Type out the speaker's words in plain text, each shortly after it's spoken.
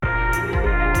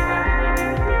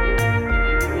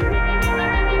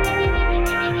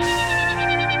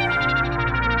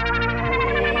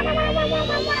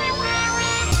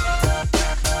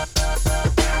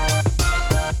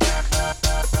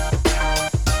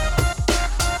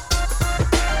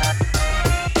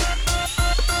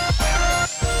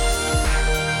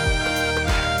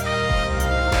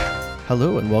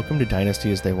Hello and welcome to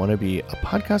Dynasty as They Want to Be, a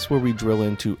podcast where we drill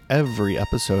into every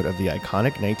episode of the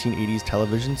iconic 1980s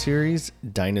television series,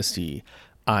 Dynasty.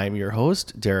 I'm your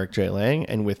host, Derek J. Lang,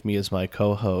 and with me is my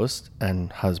co-host and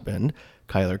husband,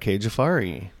 Kyler K.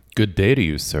 Jafari. Good day to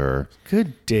you, sir.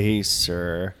 Good day,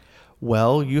 sir.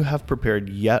 Well, you have prepared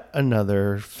yet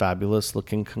another fabulous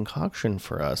looking concoction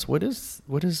for us. What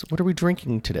are we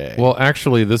drinking today? Well,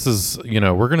 actually, this is,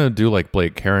 we're going to do like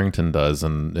Blake Carrington does,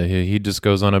 and he just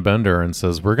goes on a bender and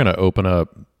says, we're going to open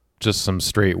up just some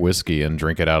straight whiskey and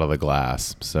drink it out of the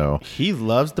glass. So he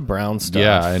loves the brown stuff.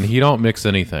 Yeah, and he don't mix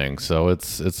anything. So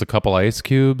it's a couple ice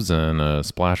cubes and a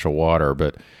splash of water,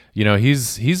 but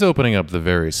he's opening up the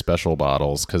very special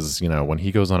bottles because, when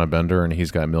he goes on a bender and he's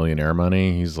got millionaire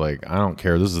money, he's like, I don't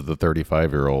care. This is the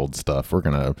 35-year-old stuff. We're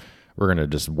gonna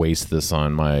just waste this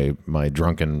on my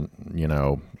drunken,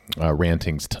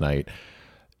 rantings tonight.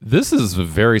 This is a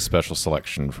very special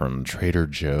selection from Trader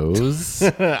Joe's.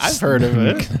 I've heard of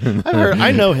it.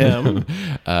 I know him.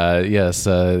 Yes,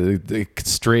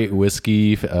 straight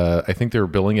whiskey. I think they were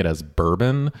billing it as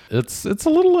bourbon. It's a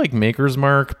little like Maker's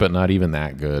Mark, but not even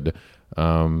that good.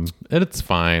 And it's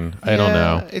fine. I don't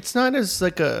know. It's not as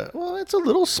it's a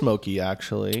little smoky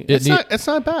actually. It's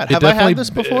not bad. Have I had this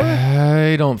before?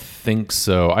 I don't think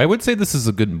so. I would say this is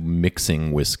a good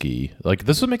mixing whiskey. Like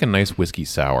this would make a nice whiskey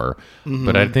sour. Mm-hmm.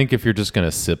 But I think if you're just going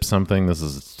to sip something, this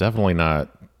is definitely not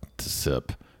to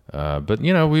sip. But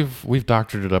we've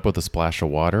doctored it up with a splash of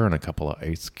water and a couple of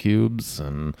ice cubes,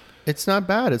 and it's not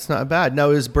bad. It's not bad.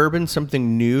 Now, is bourbon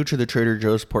something new to the Trader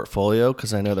Joe's portfolio?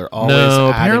 Because I know they're always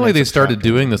apparently they started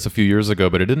doing this a few years ago,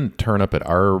 but it didn't turn up at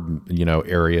our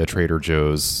area Trader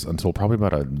Joe's until probably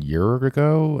about a year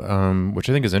ago, which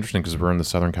I think is interesting because we're in the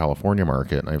Southern California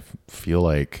market, and I feel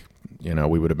like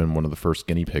we would have been one of the first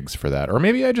guinea pigs for that, or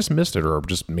maybe I just missed it, or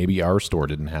just maybe our store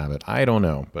didn't have it. I don't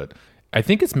know, but I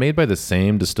think it's made by the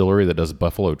same distillery that does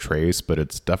Buffalo Trace, but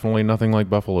it's definitely nothing like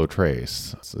Buffalo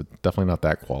Trace. It's definitely not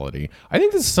that quality. I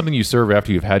think this is something you serve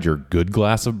after you've had your good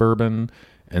glass of bourbon,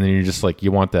 and then you're just like,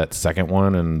 you want that second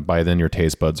one, and by then your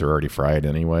taste buds are already fried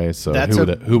anyway, so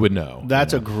who would know?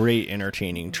 That's a great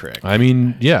entertaining trick. I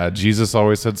mean, yeah, Jesus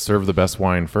always said serve the best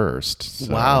wine first.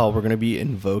 So. Wow, we're going to be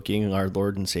invoking our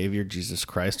Lord and Savior Jesus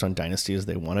Christ on Dynasty as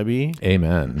They Want to Be.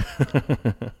 Amen.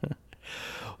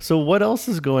 So what else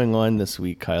is going on this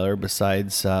week, Kyler,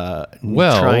 besides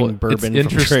trying bourbon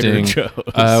it's interesting. from Trader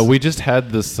Joe's? We just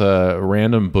had this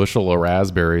random bushel of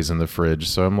raspberries in the fridge,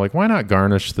 so I'm like, why not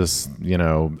garnish this,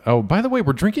 Oh, by the way,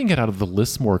 we're drinking it out of the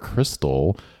Lismore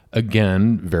Crystal.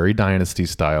 Again, very Dynasty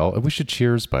style. We should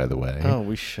cheers, by the way. Oh,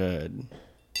 we should.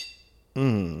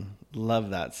 Love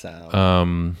that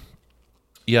sound.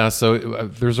 Yeah, so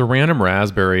there's a random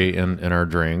raspberry in our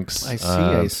drinks.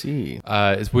 I see.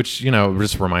 Which,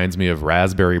 just reminds me of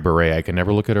Raspberry Beret. I can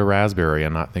never look at a raspberry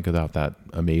and not think about that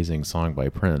amazing song by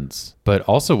Prince. But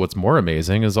also what's more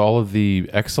amazing is all of the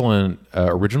excellent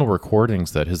original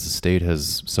recordings that his estate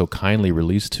has so kindly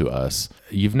released to us.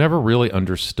 You've never really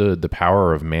understood the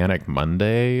power of Manic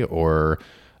Monday or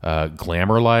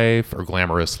Glamour Life or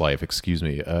Glamorous Life,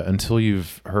 until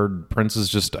you've heard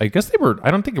Prince's I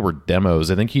don't think it were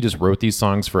demos. I think he just wrote these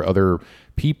songs for other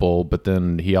people, but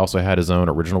then he also had his own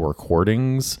original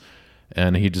recordings,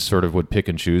 and he just sort of would pick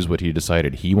and choose what he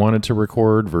decided he wanted to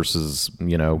record versus,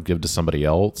 give to somebody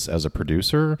else as a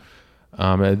producer.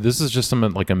 This is just some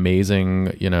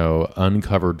amazing,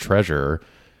 uncovered treasure.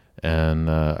 And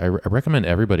I recommend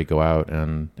everybody go out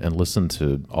and listen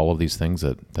to all of these things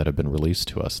that have been released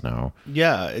to us now.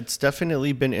 Yeah, it's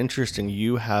definitely been interesting.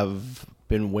 You have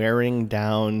been wearing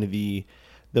down the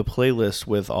playlist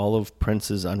with all of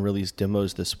Prince's unreleased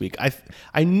demos this week.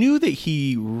 I knew that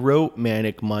he wrote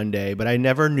Manic Monday, but I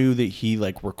never knew that he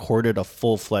recorded a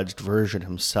full-fledged version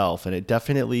himself. And it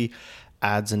definitely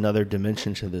adds another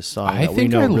dimension to this song. I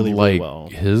think I really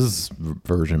like his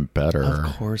version better.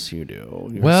 Of course you do.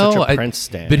 You're such a Prince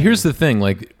stan. But here's the thing,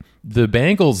 the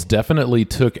Bangles definitely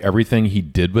took everything he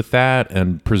did with that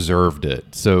and preserved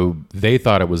it. So they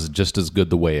thought it was just as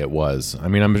good the way it was. I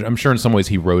mean, I'm sure in some ways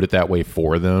he wrote it that way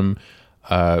for them.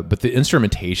 But the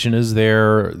instrumentation is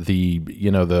there.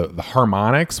 The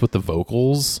harmonics with the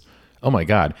vocals. Oh my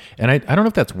God. And I don't know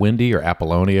if that's Wendy or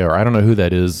Apollonia, or I don't know who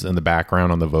that is in the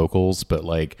background on the vocals, but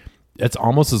it's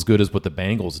almost as good as what the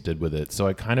Bangles did with it. So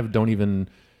I kind of don't even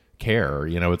care.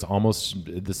 It's almost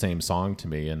the same song to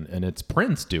me, and it's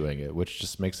Prince doing it, which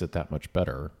just makes it that much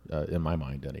better in my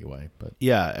mind anyway. But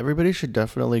yeah, everybody should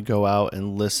definitely go out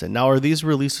and listen. Now, are these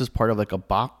releases part of a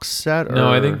box set? Or?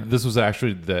 No, I think this was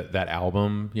actually that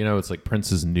album. It's like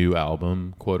Prince's new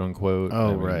album, quote unquote.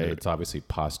 Oh, right. It's obviously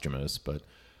posthumous, but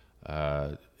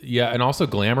Yeah, and also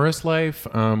Glamorous Life,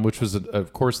 which was,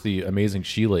 of course, the amazing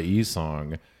Sheila E.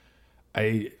 song.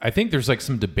 I think there's like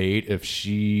some debate if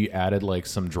she added like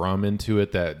some drum into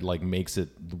it that like makes it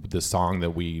the song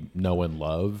that we know and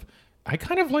love. I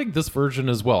kind of like this version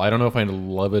as well. I don't know if I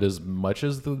love it as much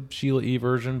as the Sheila E.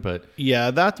 version, but Yeah,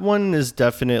 that one is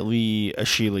definitely a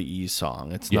Sheila E.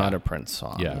 song. It's not a Prince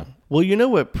song. Yeah. Well, you know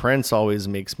what Prince always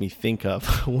makes me think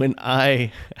of when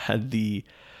I had the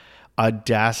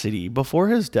audacity before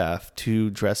his death to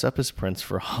dress up as Prince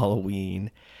for Halloween,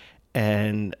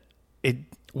 and it.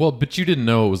 well, but you didn't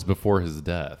know it was before his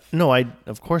death. No,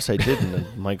 of course I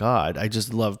didn't. My God, I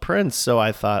just love Prince, so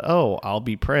I thought, oh, I'll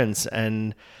be Prince,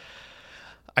 and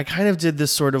I kind of did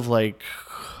this sort of like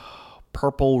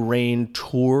Purple Rain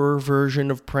tour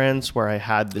version of Prince where I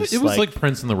had this. It was like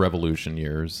Prince in the Revolution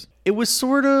years. It was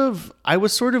sort of, I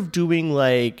was sort of doing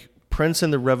like Prince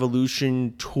and the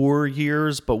Revolution tour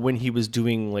years, but when he was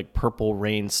doing like Purple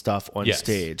Rain stuff on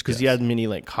stage, because he had many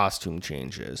like costume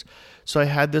changes. So I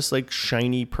had this like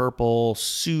shiny purple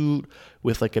suit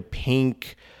with like a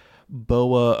pink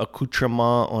boa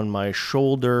accoutrement on my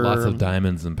shoulder. Lots of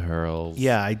diamonds and pearls.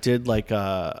 Yeah, I did like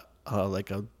a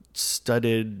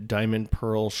studded diamond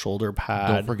pearl shoulder pad.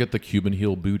 Don't forget the Cuban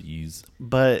heel booties.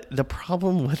 But the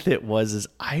problem with it is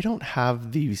I don't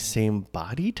have the same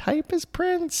body type as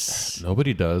Prince.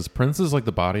 Nobody does. Prince is like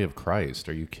the body of Christ.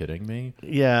 Are you kidding me?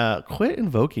 Yeah, quit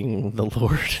invoking the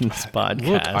Lord in this podcast.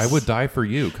 Look, I would die for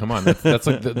you. Come on. That's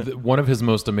like one of his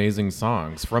most amazing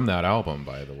songs from that album,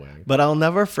 by the way. But I'll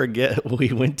never forget,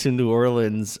 we went to New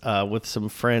Orleans with some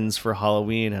friends for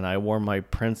Halloween, and I wore my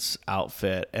Prince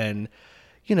outfit. And,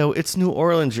 you know, it's New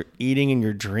Orleans. You're eating and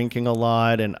you're drinking a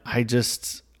lot. And I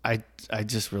just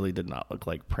really did not look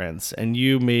like Prince. And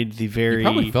you made the very... You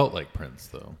probably felt like Prince,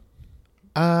 though.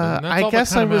 I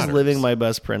guess I was living my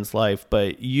best Prince life,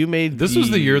 but you made This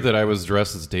was the year that I was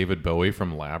dressed as David Bowie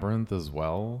from Labyrinth as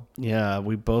well. Yeah,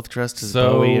 we both dressed as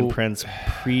Bowie and Prince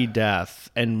pre-death.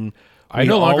 And I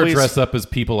no longer dress up as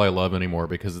people I love anymore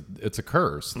because it's a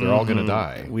curse. They're all going to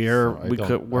die.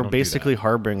 We're basically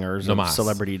harbingers of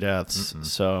celebrity deaths.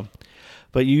 So,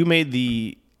 but you made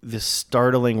the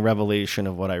startling revelation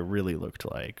of what I really looked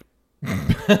like.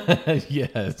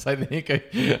 Yes, I think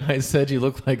I said you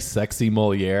look like sexy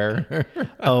Moliere.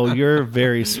 Oh, you're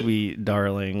very sweet,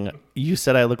 darling. You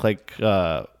said I look like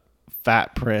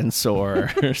Fat Prince or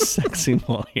sexy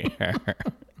Moliere.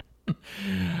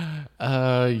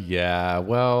 Yeah,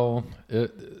 well,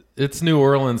 it's New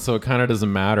Orleans, so it kind of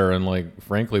doesn't matter. And like,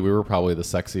 frankly, we were probably the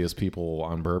sexiest people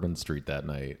on Bourbon Street that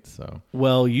night. So,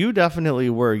 well, you definitely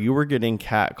were. You were getting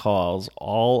cat calls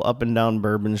all up and down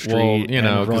Bourbon Street,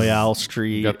 and Royale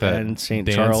Street, and St.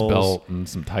 Charles. Dance belt and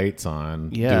some tights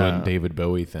on, doing David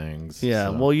Bowie things. Yeah,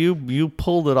 so. Well, you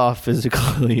pulled it off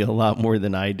physically a lot more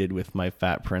than I did with my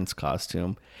Fat Prince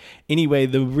costume. Anyway,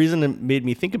 the reason it made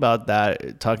me think about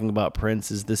that, talking about Prince,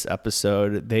 is this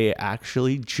episode, they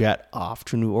actually jet off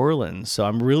to New Orleans. So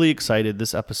I'm really excited.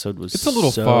 This episode was It's a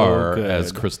little so far, good.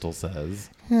 as Crystal says.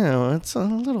 Yeah, it's a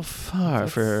little far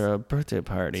for a birthday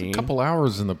party. It's a couple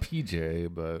hours in the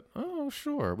PJ, but oh,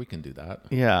 sure, we can do that.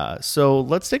 Yeah, so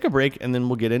let's take a break and then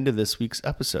we'll get into this week's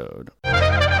episode.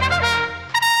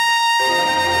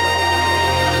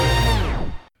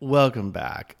 Welcome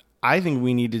back. I think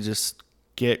we need to just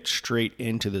get straight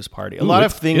into this party. A lot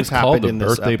of things happened in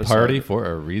this episode. It's called the birthday party for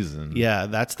a reason. Yeah,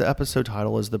 that's the episode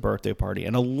title, is the birthday party.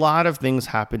 And a lot of things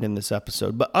happened in this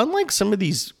episode. But unlike some of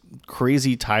these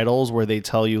crazy titles where they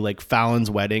tell you like Fallon's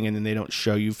wedding and then they don't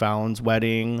show you Fallon's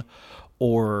wedding,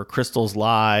 or Crystal's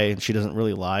lie and she doesn't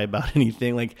really lie about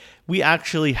anything, like we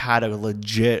actually had a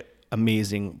legit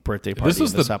amazing birthday party. This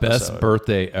was the best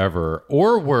birthday ever,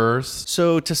 or worse.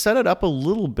 So to set it up a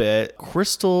little bit,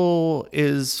 Crystal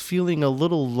is feeling a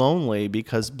little lonely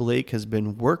because Blake has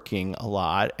been working a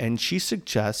lot, and she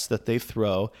suggests that they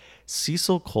throw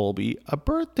Cecil Colby a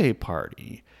birthday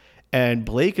party. And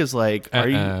Blake is like, "Are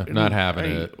you not having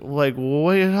it? Like,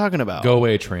 what are you talking about? Go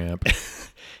away, tramp."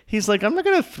 He's like, "I'm not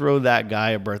gonna throw that guy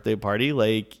a birthday party.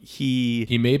 Like he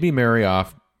made me marry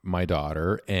off my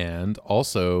daughter, and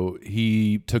also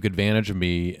he took advantage of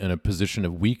me in a position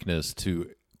of weakness to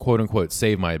quote unquote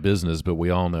save my business, but we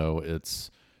all know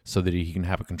it's so that he can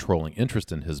have a controlling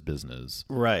interest in his business."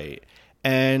 Right.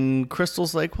 And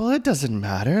Crystal's like, "Well, it doesn't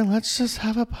matter. Let's just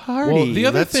have a party. Well, the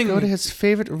other Let's thing, go to his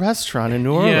favorite restaurant in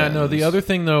New Orleans." Yeah, no, the other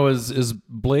thing though is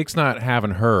Blake's not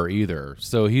having her either.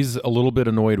 So he's a little bit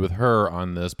annoyed with her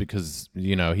on this because,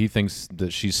 you know, he thinks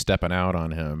that she's stepping out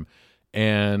on him.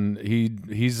 And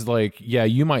he's like, yeah,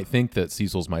 you might think that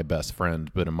Cecil's my best friend,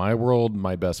 but in my world,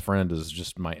 my best friend is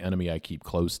just my enemy I keep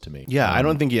close to me. Yeah, I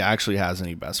don't think he actually has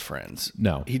any best friends.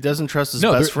 No. He doesn't trust his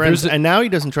best friends, and now he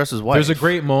doesn't trust his wife. There's a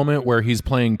great moment where he's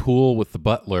playing pool with the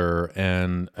butler,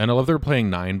 and I love they're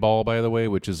playing 9-ball, by the way,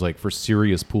 which is like for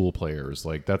serious pool players.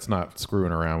 Like, that's not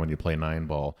screwing around when you play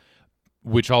 9-ball.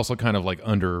 Which also kind of like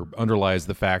underlies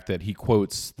the fact that he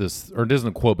quotes this, or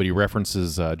doesn't quote, but he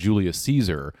references Julius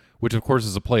Caesar, which of course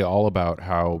is a play all about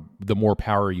how the more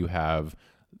power you have,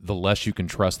 the less you can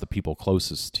trust the people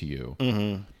closest to you.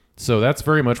 Mm-hmm. So that's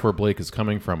very much where Blake is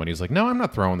coming from. And he's like, no, I'm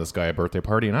not throwing this guy a birthday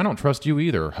party, and I don't trust you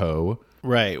either, ho.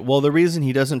 Right. Well, the reason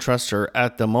he doesn't trust her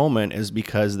at the moment is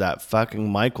because that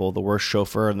fucking Michael, the worst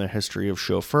chauffeur in the history of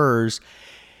chauffeurs,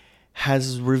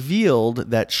 has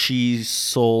revealed that she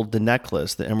sold the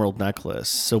necklace, the emerald necklace.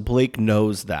 So Blake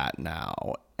knows that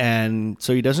now. And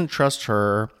so he doesn't trust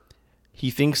her.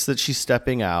 He thinks that she's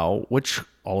stepping out, which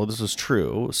all of this is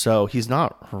true. So he's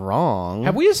not wrong.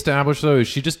 Have we established, though, is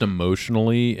she just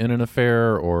emotionally in an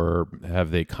affair, or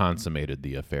have they consummated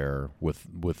the affair with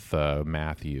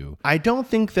Matthew? I don't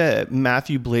think that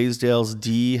Matthew Blaisdell's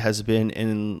D has been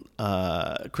in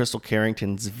Crystal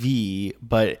Carrington's V,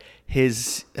 but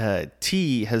his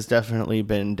T has definitely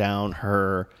been down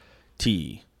her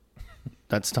T.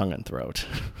 That's tongue and throat.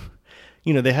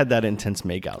 You know, they had that intense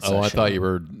makeout session. Oh, I thought you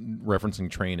were referencing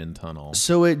train and tunnel.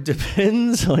 So it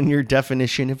depends on your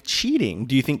definition of cheating.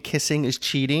 Do you think kissing is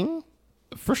cheating?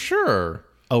 For sure.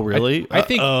 Oh, really? I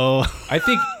think.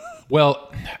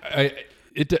 Well,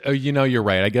 you know, you're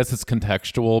right. I guess it's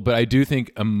contextual, but I do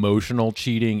think emotional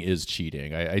cheating is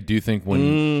cheating. I do think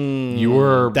when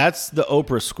you're... That's the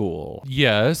Oprah school.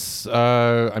 Yes.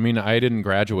 I mean, I didn't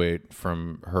graduate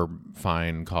from her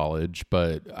fine college,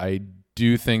 but I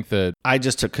do think that... I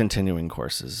just took continuing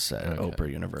courses at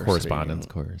Oprah University. Correspondence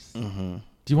course. Mm-hmm.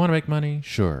 Do you want to make money?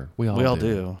 Sure. We all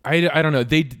do. I don't know.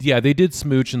 They did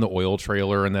smooch in the oil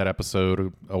trailer in that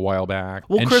episode a while back.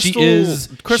 Well, and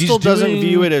Crystal doesn't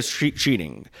view it as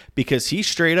cheating because he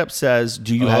straight up says,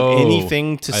 do you have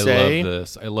anything to say?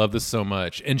 I love this so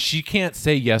much. And she can't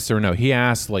say yes or no. He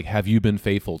asked, like, have you been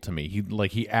faithful to me?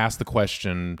 He asked the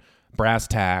question, brass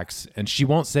tacks, and she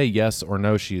won't say yes or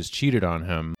no. She has cheated on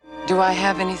him. Do I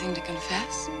have anything to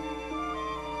confess?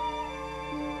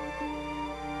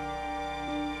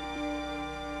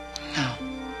 No.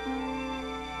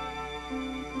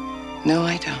 No,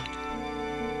 I don't.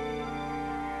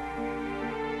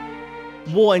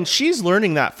 Well, and she's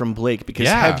learning that from Blake because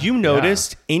have you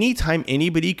noticed anytime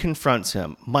anybody confronts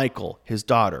him, Michael, his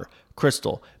daughter,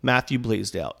 Crystal, Matthew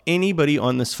Blaisdell, anybody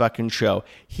on this fucking show,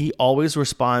 he always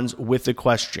responds with a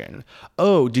question.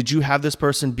 Oh, did you have this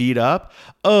person beat up?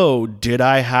 Oh, did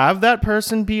I have that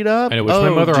person beat up? And which my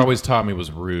mother always taught me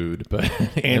was rude, but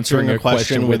answering a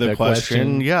question with a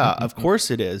question. Yeah, of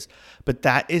course it is. But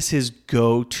that is his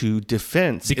go-to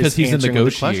defense. Because he's a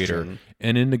negotiator.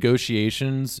 And in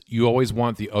negotiations, you always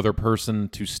want the other person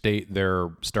to state their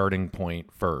starting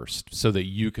point first so that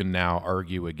you can now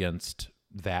argue against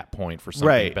that point for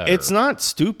something better. It's not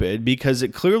stupid because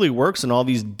it clearly works in all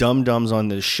these dum-dums on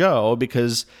this show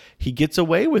because he gets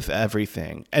away with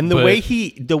everything. And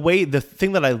the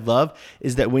thing that I love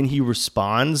is that when he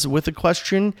responds with a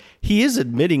question, he is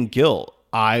admitting guilt.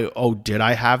 Did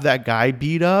I have that guy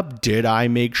beat up? Did I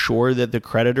make sure that the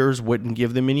creditors wouldn't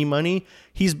give them any money?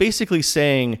 He's basically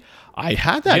saying, I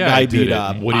had that guy beat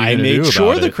up. I made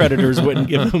sure the creditors wouldn't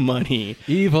give him money.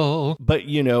 Evil. But,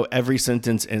 you know, every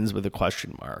sentence ends with a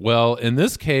question mark. Well, in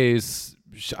this case,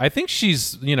 I think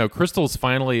she's, Crystal's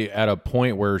finally at a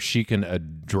point where she can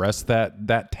address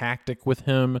that tactic with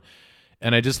him.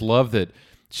 And I just love that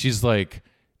she's like,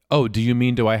 oh,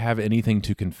 do I have anything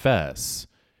to confess?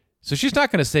 So she's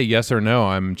not going to say yes or no,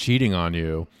 I'm cheating on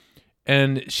you.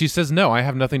 And she says, no, I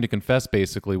have nothing to confess,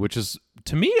 basically, which is,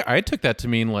 to me, I took that to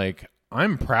mean like,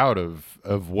 I'm proud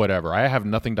of whatever. I have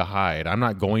nothing to hide. I'm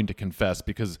not going to confess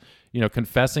because,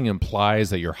 confessing implies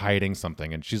that you're hiding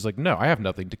something. And she's like, no, I have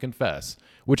nothing to confess,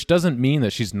 which doesn't mean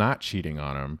that she's not cheating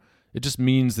on him. It just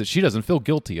means that she doesn't feel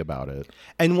guilty about it.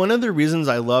 And one of the reasons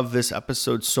I love this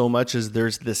episode so much is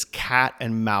there's this cat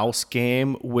and mouse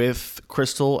game with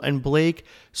Crystal and Blake.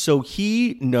 So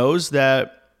he knows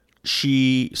that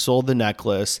she sold the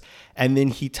necklace, and then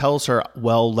he tells her,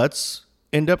 well, let's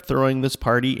end up throwing this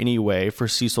party anyway for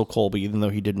Cecil Colby, even though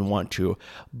he didn't want to.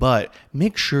 But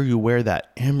make sure you wear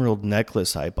that emerald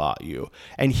necklace I bought you.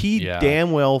 And he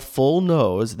damn well full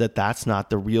knows that that's not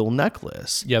the real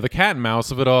necklace. Yeah, the cat and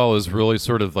mouse of it all is really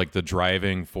sort of like the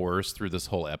driving force through this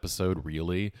whole episode,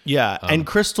 really. Yeah, and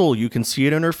Crystal, you can see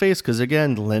it in her face because,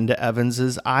 again, Linda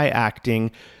Evans's eye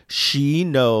acting. she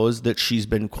knows that she's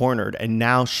been cornered, and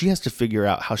now she has to figure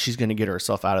out how she's going to get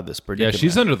herself out of this predicament. Yeah,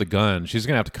 she's under the gun. She's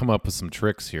going to have to come up with some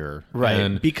tricks here. Right,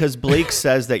 And because Blake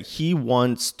says that he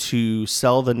wants to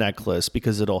sell the necklace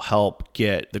because it'll help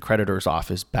get the creditors off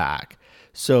his back.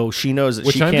 So she knows that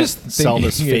she can't sell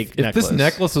this fake necklace. If this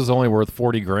necklace was only worth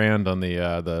 $40,000 on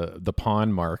the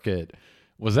pawn market,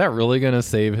 was that really going to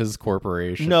save his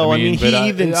corporation? No, I mean he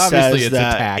even obviously says it's a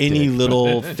that tactic, any but-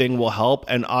 little thing will help,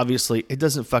 and obviously it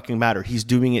doesn't fucking matter. He's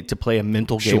doing it to play a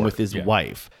mental game Sure, with his yeah.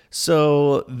 wife.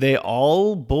 So they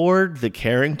all board the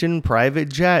Carrington private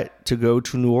jet to go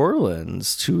to New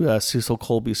Orleans to Cecil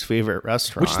Colby's favorite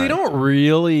restaurant, which they don't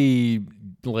really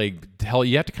like tell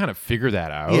you. Have to kind of figure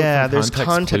that out. Yeah, from there's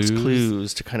context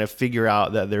clues to kind of figure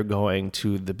out that they're going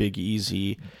to the Big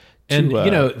Easy. And to,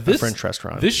 you know, a this French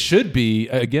restaurant. This should be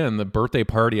again the birthday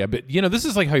party. But you know, this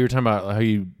is like how you're talking about how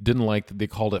you didn't like that they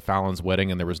called it Fallon's wedding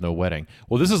and there was no wedding.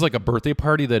 Well, this is like a birthday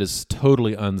party that is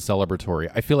totally uncelebratory.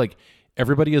 I feel like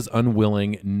everybody is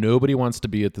unwilling. Nobody wants to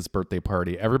be at this birthday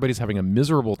party. Everybody's having a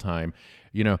miserable time.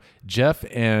 You know, Jeff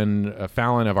and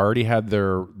Fallon have already had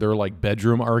their like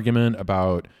bedroom argument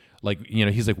about. Like, you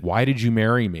know, he's like, why did you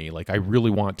marry me? Like, I really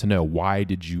want to know, why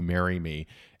did you marry me?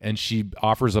 And she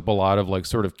offers up a lot of like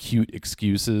sort of cute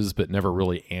excuses, but never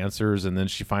really answers. And then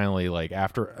she finally like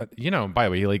after, you know, by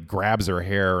the way, he like grabs her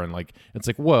hair and like, it's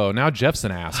like, whoa, now Jeff's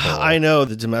an asshole. I know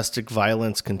the domestic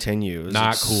violence continues.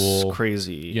 Not It's cool.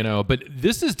 crazy. You know, but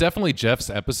this is definitely Jeff's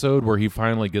episode where he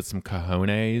finally gets some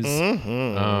cojones.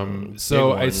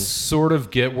 So Big I ones. sort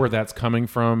of get where that's coming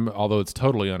from, although it's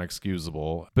totally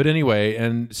unexcusable. But anyway,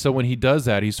 and so when he does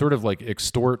that, he sort of like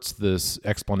extorts this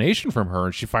explanation from her,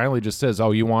 and she finally just says,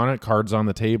 "Oh, you want it? Cards on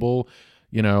the table.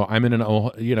 You know, I made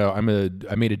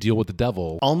a deal with the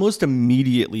devil." Almost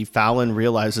immediately, Fallon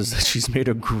realizes that she's made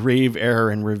a grave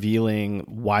error in revealing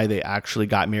why they actually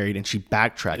got married, and she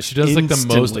backtracks. She does like the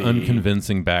most instantly.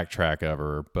 unconvincing backtrack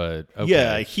ever, but okay.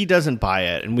 Yeah, he doesn't buy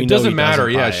it, and we It know doesn't he matter.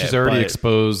 buy Yeah, it, she's already but-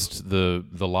 exposed the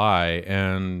lie,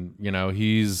 and you know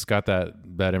he's got that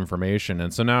information,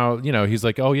 and so now you know he's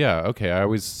like, oh yeah, okay, I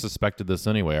always suspected this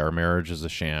anyway. Our marriage is a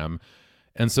sham,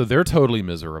 and so they're totally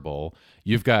miserable.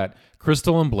 You've got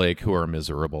Crystal and Blake who are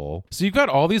miserable. So you've got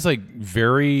all these like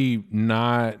very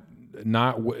not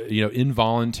you know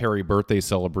involuntary birthday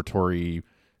celebratory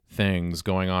things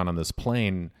going on this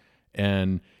plane,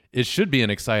 and it should be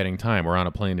an exciting time. We're on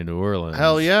a plane to New Orleans.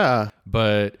 Hell yeah.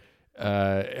 But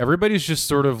everybody's just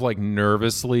sort of like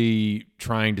nervously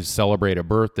trying to celebrate a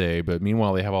birthday, but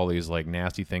meanwhile they have all these like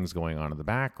nasty things going on in the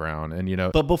background, and you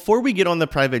know. But before we get on the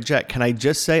private jet, can I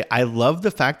just say I love the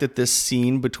fact that this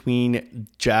scene between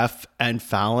Jeff and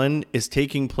Fallon is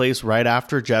taking place right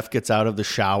after Jeff gets out of the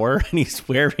shower and he's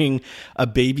wearing a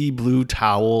baby blue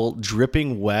towel,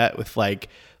 dripping wet with like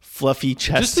fluffy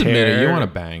chest just admit hair. it, you want to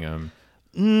bang him.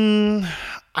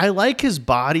 I like his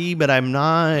body, but I'm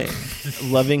not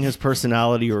loving his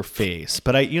personality or face.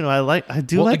 But I do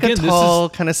like a tall,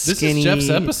 kind of skinny. This is Jeff's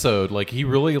episode. Like he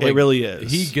really, like, It really is.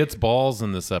 He gets balls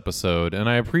in this episode, and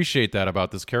I appreciate that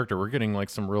about this character. We're getting like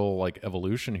some real like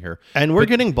evolution here, And we're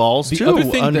getting balls the too other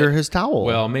thing under that- his towel.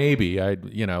 Well, maybe at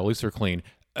least they're clean.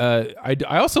 I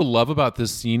also love about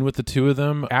this scene with the two of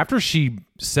them after she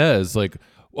says like,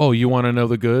 "Oh, you want to know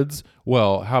the goods?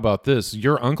 Well, how about this?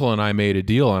 Your uncle and I made a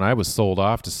deal, and I was sold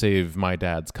off to save my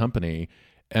dad's company."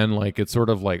 And like it's sort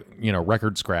of like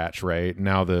record scratch, right?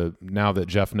 Now that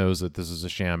Jeff knows that this is a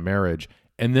sham marriage.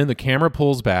 And then the camera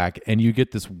pulls back, and you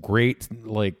get this great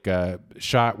like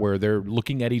shot where they're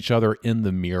looking at each other in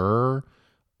the mirror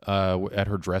at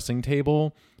her dressing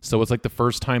table. So it's like the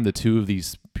first time the two of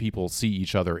these people see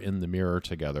each other in the mirror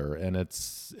together, and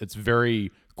it's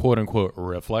very quote unquote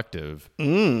reflective.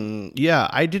 Yeah,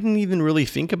 I didn't even really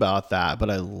think about that,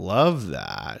 but I love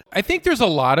that. I think there's a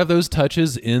lot of those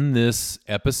touches in this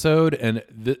episode, and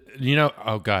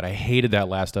oh god, I hated that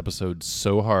last episode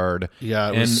so hard. Yeah,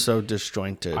 it was so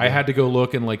disjointed. I had to go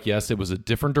look, and like, yes, it was a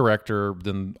different director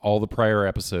than all the prior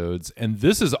episodes, and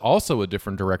this is also a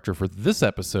different director for this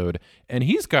episode, and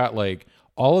he's got like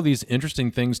all of these interesting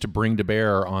things to bring to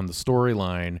bear on the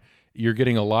storyline. You're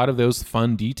getting a lot of those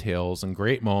fun details and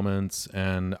great moments,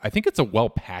 and I think it's a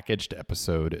well-packaged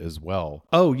episode as well.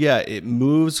 Oh, yeah, it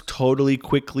moves totally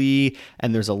quickly,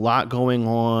 and there's a lot going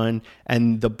on,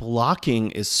 and the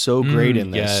blocking is so great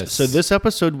in this. yes. So this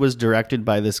episode was directed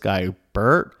by this guy,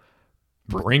 Bert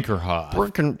Brinkerhoff.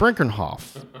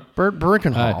 Brinkenhoff. Bert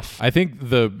Brinkenhoff. I think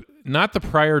not the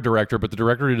prior director, but the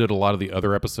director who did a lot of the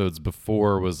other episodes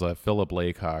before was Philip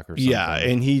Laycock or something. Yeah,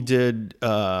 and he did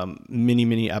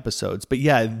many episodes. But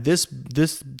yeah, this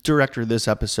director, this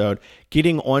episode,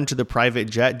 getting onto the private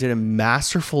jet, did a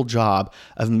masterful job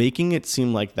of making it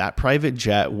seem like that private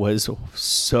jet was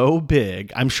so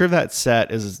big. I'm sure that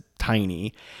set is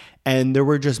tiny. And there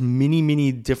were just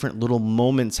many different little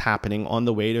moments happening on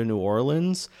the way to New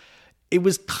Orleans. It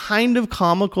was kind of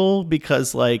comical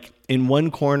because, like, in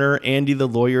one corner, Andy the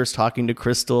lawyer is talking to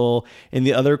Crystal. In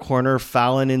the other corner,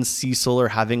 Fallon and Cecil are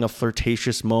having a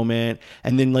flirtatious moment.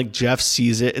 And then, like, Jeff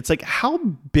sees it. It's like, how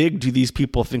big do these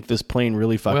people think this plane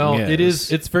really fucking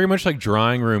is? It's very much like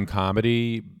drawing room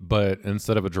comedy, but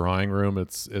instead of a drawing room,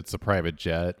 it's a private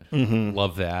jet.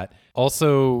 Love that.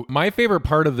 Also, my favorite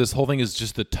part of this whole thing is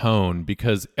just the tone,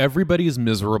 because everybody's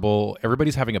miserable.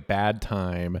 Everybody's having a bad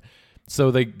time. So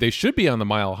they should be on the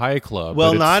Mile High Club.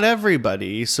 Well, not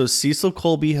everybody. So Cecil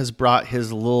Colby has brought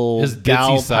his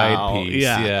gal side pal. piece.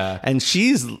 Yeah. And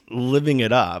she's living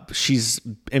it up. She's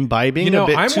imbibing a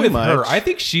bit I'm too with much. her. I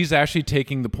think she's actually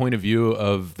taking the point of view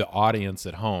of the audience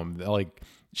at home. Like,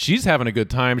 she's having a good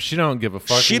time. She don't give a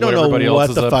fuck. She what don't know everybody what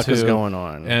else the is fuck up is to. going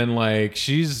on. And like,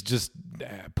 she's just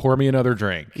pour me another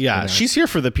drink. Yeah, you know? she's here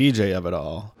for the PJ of it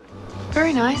all.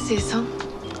 Very nice, Cecil.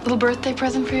 Little birthday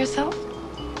present for yourself?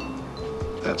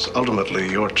 That's ultimately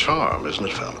your charm, isn't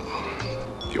it, Fallon?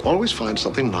 You always find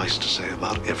something nice to say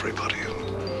about everybody.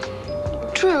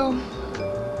 True.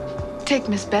 Take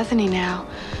Miss Bethany now.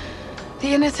 The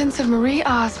innocence of Marie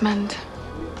Osmond.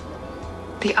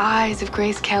 The eyes of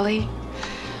Grace Kelly.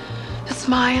 The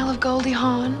smile of Goldie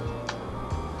Hawn.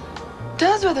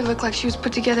 Does rather look like she was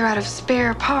put together out of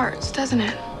spare parts, doesn't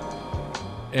it?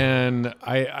 And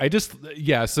I just,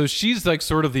 yeah, so she's like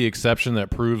sort of the exception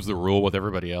that proves the rule with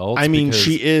everybody else. I mean,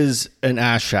 she is an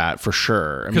asshat for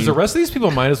sure. Because the rest of these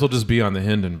people might as well just be on the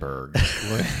Hindenburg.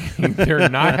 Like, they're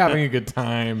not having a good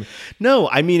time. No,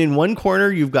 I mean, in one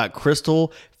corner, you've got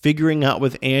Crystal figuring out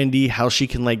with Andy how she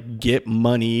can, like, get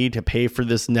money to pay for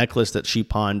this necklace that she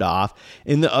pawned off.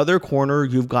 In the other corner,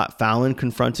 you've got Fallon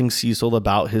confronting Cecil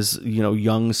about his,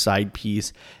 young side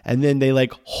piece. And then they,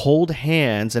 like, hold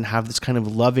hands and have this kind of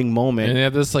loving moment. And they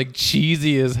have this, like,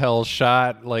 cheesy as hell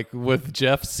shot, like, with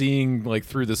Jeff seeing, like,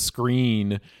 through the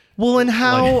screen. Well, and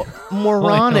how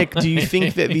moronic do you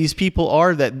think that these people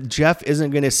are that Jeff isn't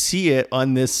going to see it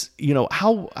on this,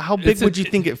 how big would you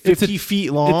think it 50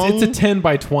 feet long? It's a 10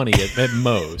 by 20 at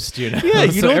most, Yeah,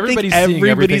 you so don't think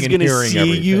everybody's going to see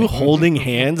everything. you holding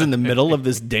hands in the middle of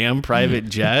this damn private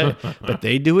jet, but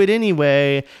they do it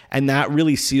anyway, and that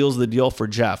really seals the deal for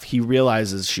Jeff. He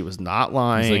realizes she was not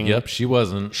lying. He's like, yep, she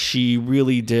wasn't. She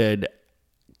really did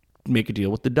make a deal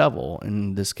with the devil.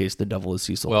 In this case, the devil is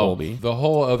Cecil Colby. The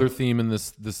whole other theme in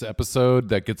this episode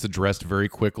that gets addressed very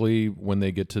quickly when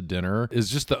they get to dinner is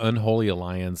just the unholy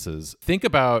alliances. Think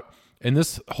about, and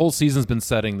this whole season's been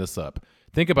setting this up.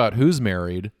 Think about who's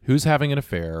married, who's having an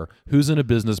affair, who's in a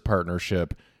business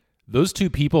partnership. Those two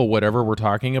people, whatever we're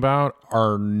talking about,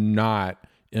 are not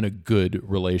in a good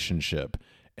relationship.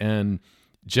 And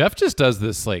Jeff just does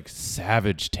this like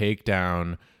savage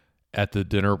takedown at the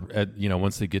dinner,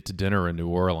 once they get to dinner in New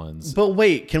Orleans. But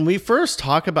wait, can we first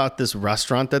talk about this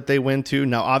restaurant that they went to?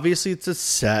 Now, obviously it's a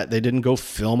set. They didn't go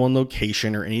film on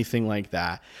location or anything like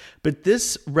that. But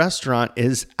this restaurant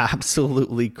is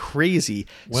absolutely crazy.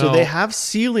 So they have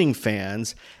ceiling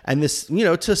fans and this,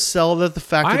 to sell the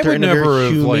fact that they're in a very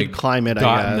humid climate, I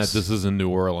guess. That this is in New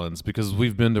Orleans, because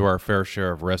we've been to our fair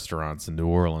share of restaurants in New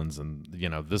Orleans, and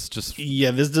this just...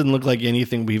 Yeah, this didn't look like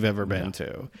anything we've ever been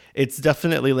to. It's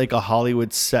definitely like a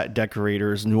Hollywood set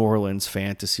decorator's New Orleans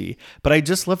fantasy. But I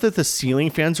just love that the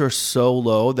ceiling fans are so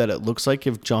low that it looks like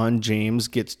if John James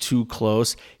gets too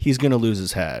close, he's going to lose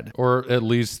his head. Or at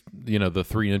least, the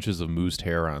 3 inches of moosed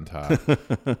hair on top.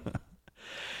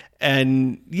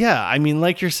 And yeah, I mean,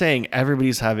 like you're saying,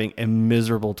 everybody's having a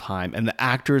miserable time and the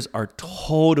actors are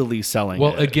totally selling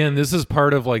it. Again, this is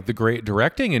part of like the great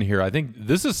directing in here. I think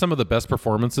this is some of the best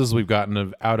performances we've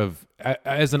gotten out of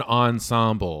as an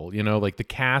ensemble, like the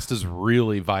cast is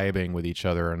really vibing with each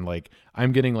other, and like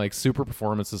I'm getting like super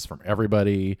performances from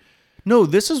everybody. No,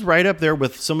 this is right up there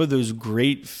with some of those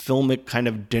great filmic kind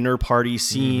of dinner party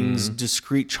scenes,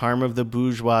 discreet charm of the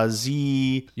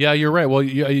bourgeoisie. Yeah, you're right. Well,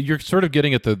 you're sort of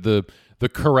getting at the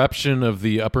corruption of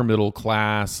the upper middle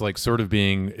class, like sort of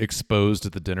being exposed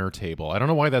at the dinner table. I don't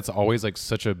know why that's always like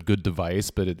such a good device,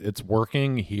 but it's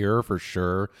working here for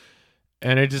sure.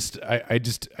 And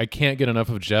I can't get enough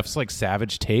of Jeff's like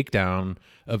savage takedown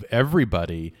of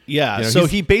everybody. Yeah, You know, so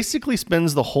he's- he basically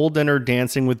spends the whole dinner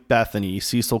dancing with Bethany,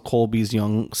 Cecil Colby's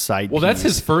young side Well, that's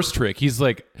piece. his first trick. He's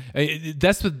like,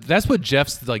 that's what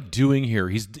Jeff's like doing here.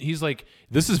 He's like,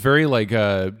 this is very like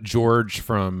George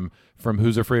from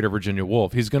Who's Afraid of Virginia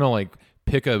Woolf. He's gonna like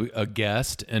pick a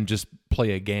guest and just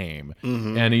play a game,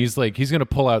 and he's gonna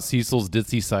pull out Cecil's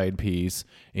ditzy side piece,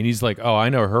 and he's like, oh, I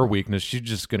know her weakness. She's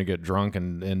just gonna get drunk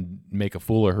and make a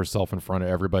fool of herself in front of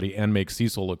everybody and make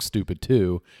Cecil look stupid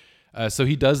too. So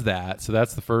he does that. So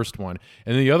that's the first one.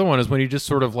 And then the other one is when he just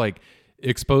sort of like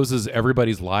exposes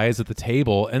everybody's lies at the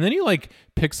table, and then he like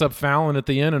picks up Fallon at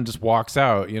the end and just walks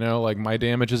out, you know, like my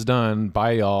damage is done,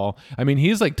 bye y'all. I mean,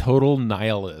 he's like total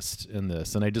nihilist in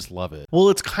this, and I just love it. Well,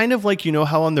 it's kind of like, you know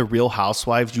how on The Real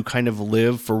Housewives you kind of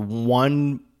live for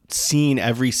one scene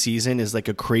every season is like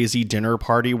a crazy dinner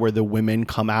party where the women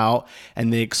come out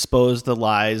and they expose the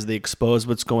lies, they expose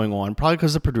what's going on, probably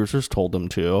because the producers told them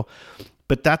to.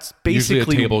 But that's basically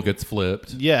Usually a table gets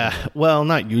flipped. Yeah, well,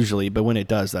 not usually, but when it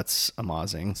does, that's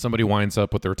amazing. Somebody winds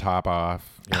up with their top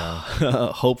off. You know.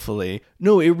 Hopefully.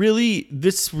 No,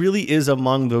 this really is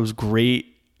among those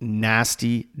great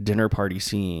nasty dinner party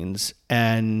scenes.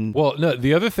 And Well, no,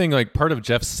 the other thing, like part of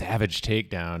Jeff's savage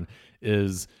takedown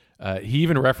is he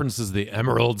even references the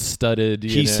emerald studded.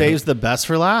 he saves the best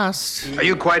for last. Are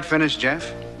you quite finished, Jeff?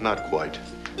 Not quite.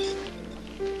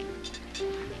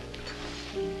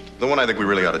 The one I think we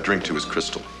really ought to drink to is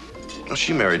Crystal. Well,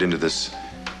 she married into this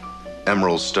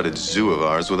emerald-studded zoo of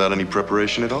ours without any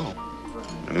preparation at all.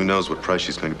 And who knows what price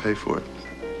she's going to pay for it.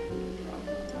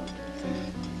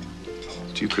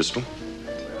 To you, Crystal.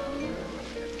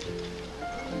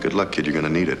 Good luck, kid. You're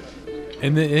going to need it.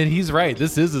 And he's right.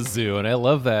 This is a zoo, and I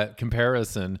love that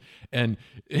comparison. And,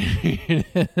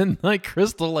 and like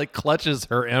Crystal like clutches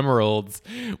her emeralds,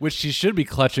 which she should be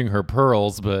clutching her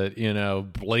pearls, but you know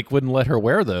Blake wouldn't let her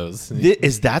wear those.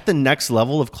 Is that the next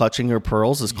level of clutching your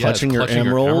pearls? Is clutching, your, clutching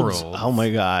your emeralds? emeralds. Oh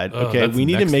my God. Oh, Okay, that's we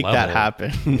need to next make that level.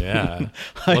 happen. Yeah.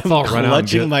 I'm Let's all run out and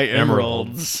clutching get my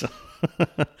emeralds.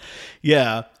 emeralds.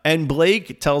 Yeah. And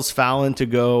Blake tells Fallon to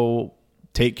go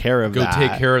take care of that. Go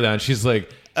take care of that. And she's like,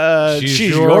 she's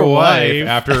your wife.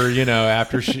 After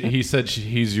he said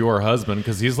he's your husband,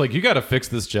 because he's like, you got to fix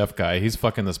this Jeff guy. He's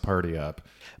fucking this party up.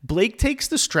 Blake takes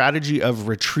the strategy of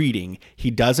retreating.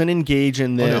 He doesn't engage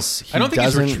in this. I don't think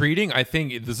he's doesn't- retreating. I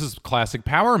think this is classic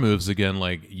power moves again.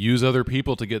 Like use other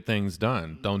people to get things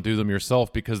done. Don't do them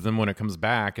yourself, because then when it comes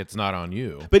back, it's not on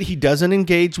you. But he doesn't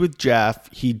engage with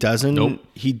Jeff. He doesn't. Nope.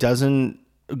 He doesn't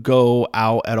go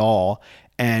out at all.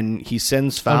 And he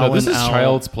sends Oh, Fallon no, this is out.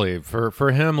 child's play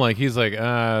for him. Like he's like,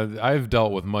 I've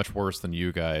dealt with much worse than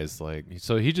you guys. Like,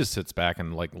 so he just sits back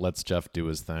and like lets Jeff do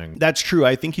his thing. That's true.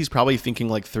 I think he's probably thinking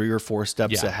like 3 or 4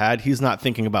 steps Yeah. ahead. He's not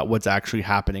thinking about what's actually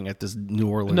happening at this New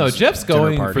Orleans. No, Jeff's dinner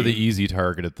going party. for the easy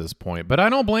target at this point, but I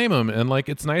don't blame him. And like,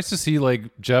 it's nice to see like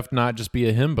Jeff not just be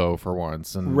a himbo for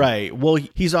once. And Right. Well,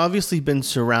 he's obviously been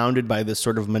surrounded by this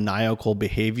sort of maniacal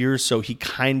behavior, so he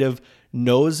kind of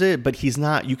knows it, but he's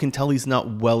not, you can tell he's not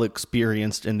well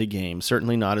experienced in the game,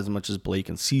 certainly not as much as Blake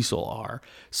and Cecil are.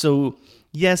 So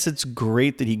yes, it's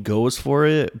great that he goes for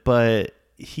it, but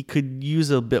he could use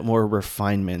a bit more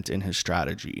refinement in his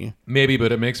strategy. maybe,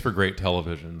 but it makes for great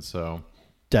television. So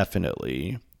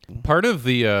Definitely. part of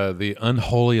the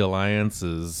unholy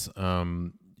alliances,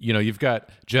 you've got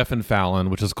Jeff and Fallon,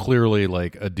 which is clearly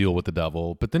like a deal with the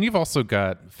devil, but then you've also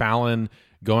got Fallon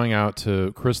going out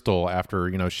to Crystal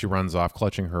after she runs off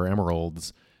clutching her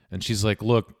emeralds, and she's like,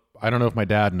 look, I don't know if my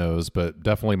dad knows, but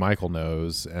definitely Michael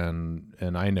knows, and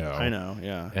I know,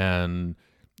 Yeah. and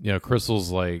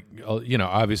Crystal's like,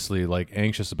 obviously like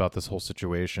anxious about this whole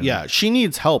situation. Yeah, she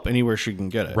needs help anywhere she can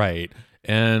get it. Right.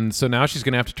 And so now she's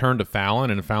going to have to turn to Fallon,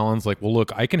 and Fallon's like, well,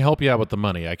 look, I can help you out with the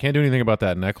money. I can't do anything about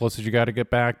that necklace that you got to get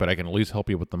back, but I can at least help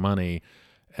you with the money.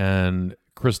 And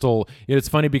Crystal, it's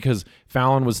funny because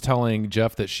Fallon was telling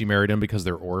Jeff that she married him because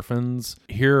they're orphans.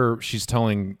 Here she's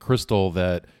telling Crystal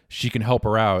that she can help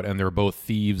her out, and they're both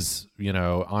thieves,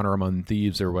 honor among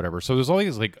thieves or whatever. So there's all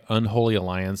these like unholy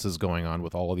alliances going on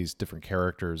with all of these different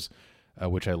characters,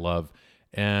 which I love.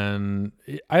 And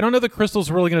I don't know that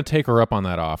Crystal's really going to take her up on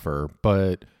that offer,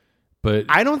 but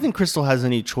I don't think Crystal has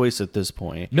any choice at this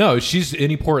point. no, she's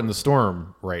any port in the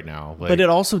storm right now. Like, But it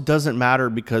also doesn't matter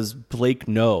because Blake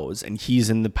knows and he's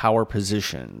in the power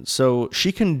position. So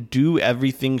she can do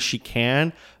everything she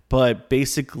can, but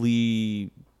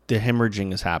basically the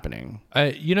hemorrhaging is happening.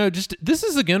 just this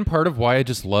is again part of why I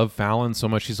just love Fallon so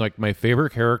much. She's like my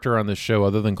favorite character on this show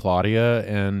other than Claudia,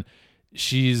 and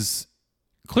she's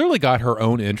clearly got her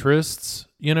own interests,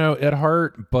 at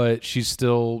heart, but she's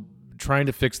still trying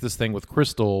to fix this thing with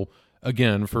Crystal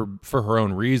again for her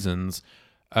own reasons.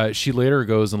 She later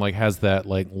goes and like has that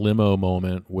like limo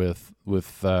moment with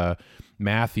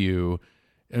Matthew.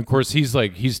 And of course,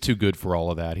 he's too good for all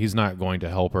of that. He's not going to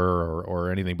help her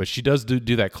or anything. But she does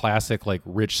do that classic like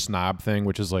rich snob thing,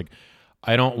 which is like,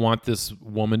 I don't want this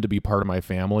woman to be part of my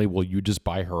family. Will you just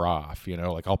buy her off? You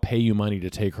know, like I'll pay you money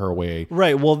to take her away.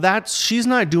 Right. Well, she's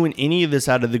not doing any of this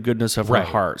out of the goodness of her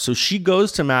heart. So she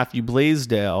goes to Matthew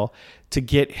Blaisdell to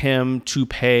get him to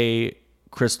pay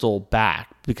Crystal back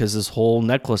because this whole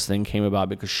necklace thing came about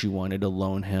because she wanted to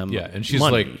loan him and she's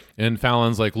money. like, and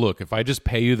Fallon's like, look, if I just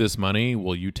pay you this money,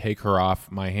 will you take her off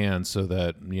my hands so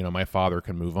that, you know, my father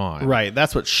can move on? Right.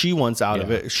 That's what she wants out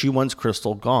of it. She wants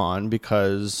Crystal gone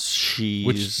because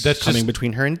she's coming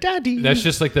between her and Daddy. That's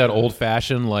just like that old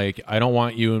fashioned, like, I don't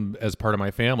want you as part of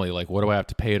my family. Like, what do I have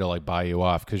to pay to like buy you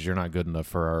off? Because you're not good enough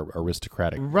for our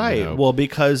aristocratic. Right. You know? Well,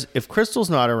 because if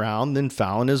Crystal's not around, then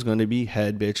Fallon is going to be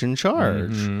head bitch in charge.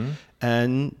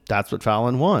 And that's what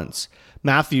Fallon wants.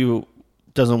 Matthew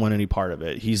doesn't want any part of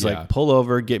it. He's like, pull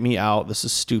over, get me out. This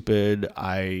is stupid.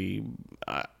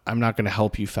 I'm not going to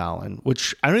help you, Fallon,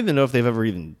 which I don't even know if they've ever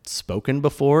even spoken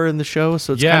before in the show.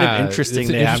 So it's kind of interesting. It's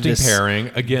an they have interesting this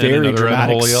pairing. Again, very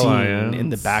dramatic scene alliance in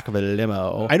the back of a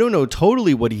limo. I don't know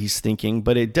totally what he's thinking,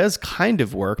 but it does kind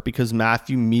of work because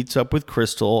Matthew meets up with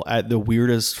Crystal at the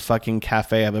weirdest fucking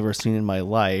cafe I've ever seen in my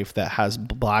life that has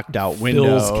blacked out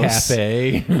windows. Phil's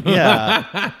Cafe.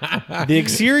 Yeah. The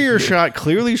exterior shot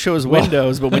clearly shows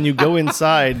windows, but when you go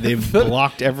inside, they've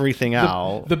blocked everything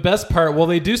out. The best part, well,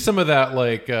 they do some of that,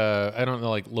 like, I don't know,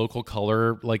 like local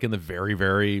color, like in the very,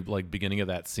 very like beginning of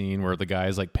that scene where the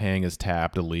guy's like paying his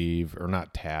tab to leave, or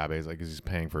not tab, he's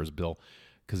paying for his bill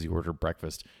because he ordered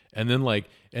breakfast. And then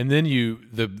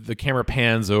the camera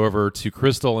pans over to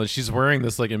Crystal and she's wearing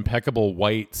this like impeccable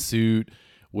white suit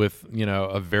with, you know,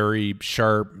 a very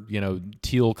sharp, you know,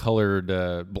 teal colored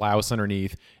blouse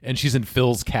underneath, and she's in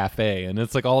Phil's Cafe, and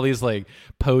it's like all these like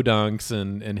podunks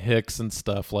and hicks and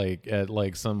stuff like at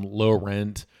like some low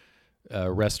rent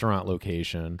restaurant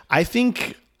location. I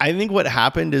think what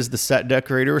happened is the set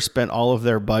decorator spent all of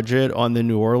their budget on the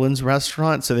New Orleans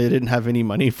restaurant, so they didn't have any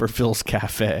money for Phil's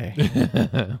Cafe.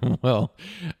 Well,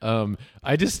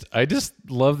 I just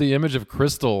love the image of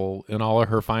Crystal in all of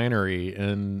her finery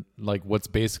and like what's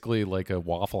basically like a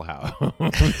Waffle House.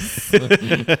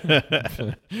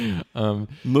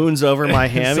 Moon's over my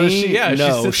hammy.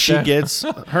 So she gets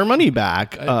her money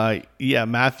back.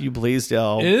 Matthew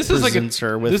Blaisdell presents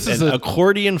her with an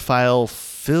accordion file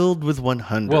filled with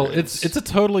 100. Well, it's a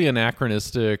totally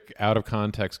anachronistic, out of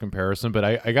context comparison, but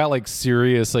I got like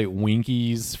serious like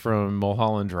Winkies from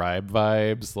Mulholland Drive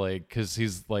vibes, like because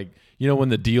he's like, you know, when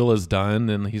the deal is done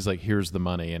and he's like, here's the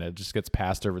money, and it just gets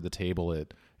passed over the table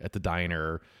at the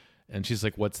diner. And she's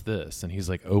like, what's this? And he's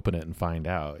like, open it and find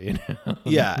out. You know?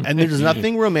 Yeah, and there's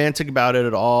nothing romantic about it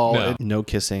at all. No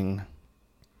kissing,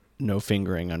 no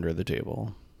fingering under the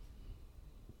table.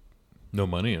 No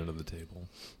money under the table.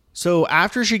 So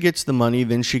after she gets the money,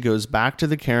 then she goes back to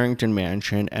the Carrington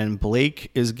mansion, and Blake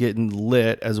is getting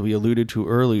lit, as we alluded to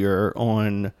earlier,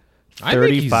 on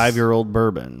 35-year-old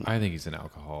bourbon. I think he's an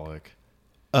alcoholic.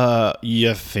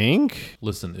 You think?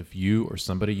 Listen, if you or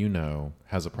somebody you know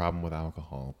has a problem with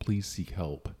alcohol, please seek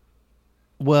help.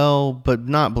 Well, but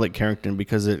not Blake Carrington,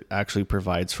 because it actually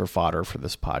provides for fodder for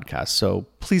this podcast. So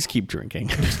please keep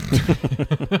drinking.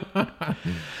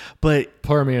 But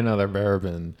pour me another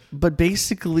bourbon. But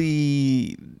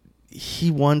basically, he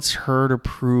wants her to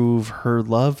prove her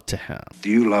love to him.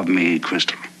 Do you love me,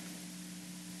 Crystal?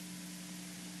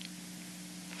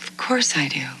 Of course I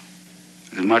do.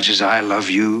 As much as I love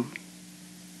you?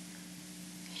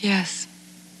 Yes.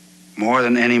 More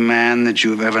than any man that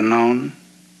you've ever known?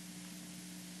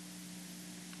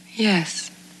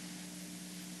 Yes.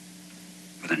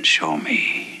 Well, then show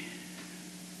me.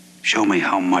 Show me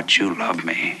how much you love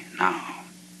me now.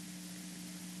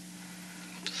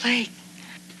 Blake.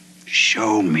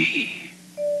 Show me.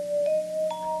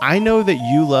 I know that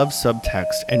you love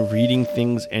subtext and reading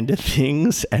things into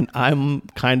things, and I'm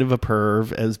kind of a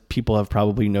perv, as people have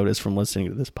probably noticed from listening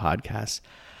to this podcast.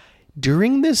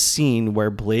 During this scene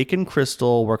where Blake and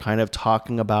Crystal were kind of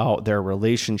talking about their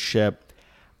relationship,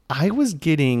 I was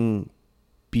getting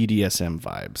BDSM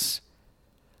vibes.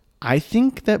 I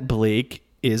think that Blake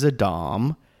is a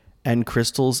dom and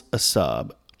Crystal's a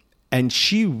sub, and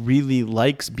she really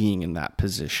likes being in that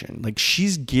position. Like,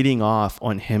 she's getting off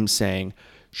on him saying,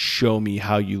 show me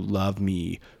how you love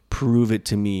me, prove it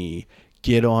to me,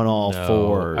 get on all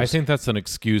fours. I think that's an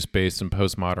excuse based in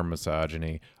postmodern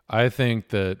misogyny. I think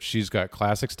that she's got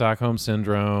classic Stockholm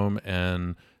syndrome,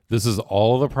 and This is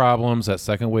all of the problems that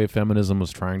second wave feminism was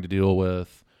trying to deal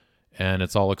with. And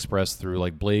it's all expressed through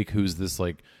like Blake, who's this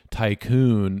like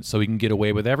tycoon, so he can get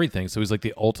away with everything. So he's like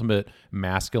the ultimate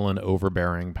masculine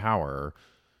overbearing power.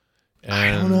 And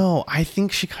I don't know. I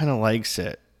think she kind of likes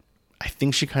it.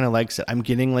 I'm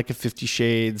getting like a 50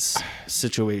 Shades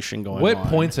situation going on. What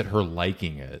points at her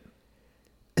liking it?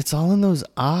 It's all in those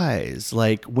eyes.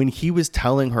 Like when he was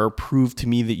telling her, prove to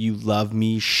me that you love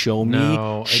me, show me,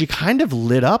 No, she kind of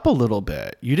lit up a little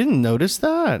bit. You didn't notice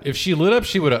that? If she lit up,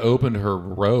 she would have opened her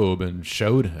robe and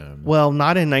showed him. Well,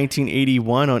 not in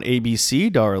 1981 on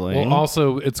ABC, darling. Well,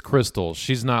 also, it's Crystal.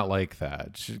 She's not like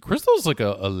that. Crystal's like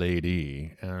a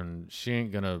lady, and she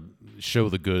ain't going to show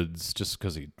the goods just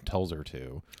because he tells her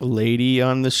to. Lady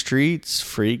on the streets,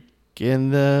 freak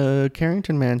in the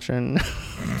Carrington mansion.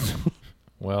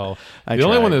 Well, I the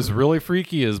only tried. one that's really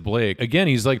freaky is Blake. Again,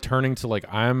 he's like turning to like,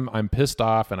 I'm pissed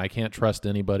off and I can't trust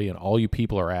anybody and all you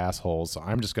people are assholes. So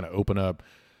I'm just going to open up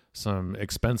some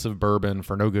expensive bourbon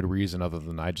for no good reason other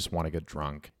than I just want to get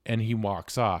drunk. And he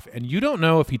walks off. And you don't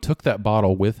know if he took that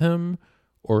bottle with him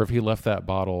or if he left that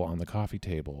bottle on the coffee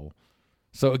table.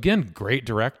 So again, great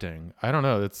directing. I don't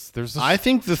know. There's I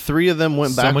think the three of them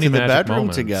went So back many to the magic bedroom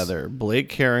moments. together. Blake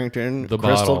Carrington, The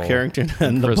Crystal bottle. Carrington,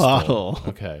 and the Crystal. bottle.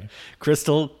 Okay.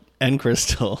 Crystal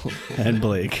and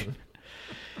Blake.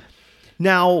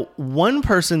 Now, one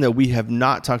person that we have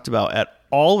not talked about at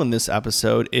all in this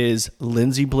episode is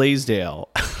Lindsay Blaisdell.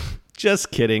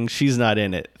 Just kidding. She's not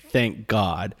in it. Thank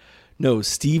God. No,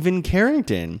 Stephen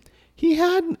Carrington. He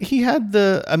had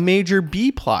a major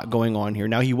B plot going on here.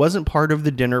 Now, he wasn't part of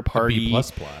the dinner party. B+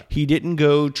 plot. He didn't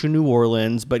go to New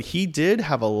Orleans, but he did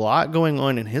have a lot going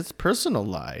on in his personal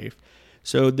life.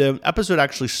 So the episode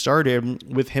actually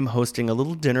started with him hosting a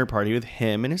little dinner party with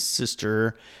him and his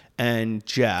sister and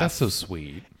Jeff. That's so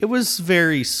sweet. It was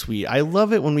very sweet. I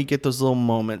love it when we get those little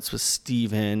moments with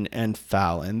Steven and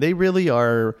Fallon. They really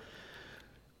are...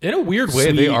 In a weird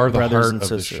way, they sweet are the brothers heart and of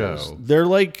the sisters. show. They're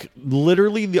like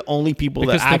literally the only people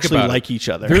Because that think actually about it. like each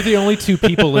other. They're the only two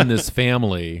people in this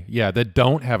family, that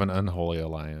don't have an unholy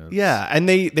alliance. Yeah, and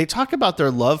they talk about their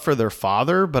love for their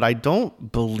father, but I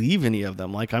don't believe any of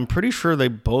them. Like, I'm pretty sure they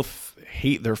both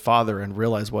hate their father and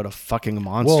realize what a fucking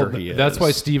monster he is. That's why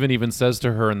Steven even says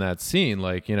to her in that scene,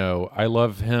 like, I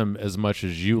love him as much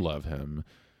as you love him.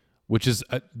 Which is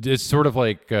it's sort of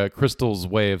like Crystal's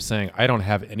way of saying, I don't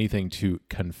have anything to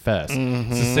confess.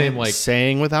 It's the same, like,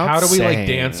 saying without how do we saying. like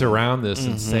dance around this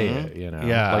and say it?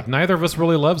 Yeah. Like neither of us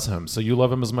really loves him, so you love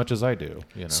him as much as I do.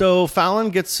 So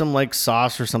Fallon gets some like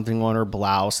sauce or something on her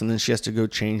blouse, and then she has to go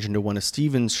change into one of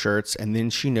Steven's shirts, and then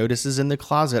she notices in the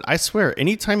closet. I swear,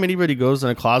 anytime anybody goes in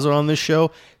a closet on this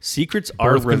show, secrets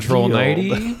are Birth control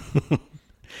revealed. nighty.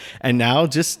 And now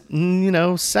just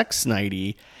sex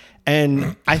nighty.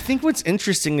 And I think what's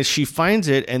interesting is she finds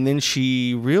it and then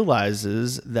she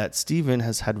realizes that Steven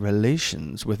has had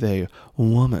relations with a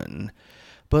woman.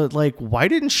 But like, why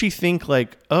didn't she think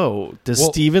like, oh, does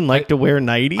Steven like to wear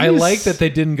nighties? I like that they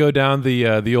didn't go down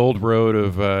the old road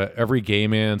of every gay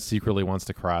man secretly wants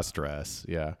to cross dress.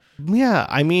 Yeah. Yeah,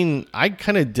 I mean, I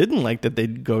kind of didn't like that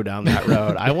they'd go down that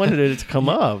road. I wanted it to come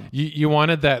up. You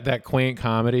wanted that quaint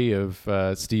comedy of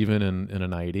Steven in a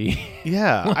nightie.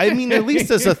 Yeah, I mean, at least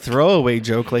as a throwaway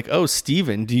joke, like, oh,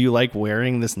 Steven, do you like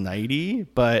wearing this nightie?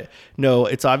 But no,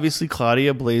 it's obviously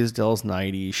Claudia Blaisdell's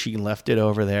nightie. She left it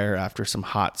over there after some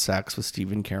hot sex with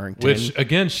Stephen Carrington. Which,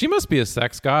 again, she must be a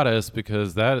sex goddess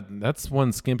because that's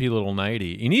one skimpy little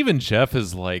nightie. And even Jeff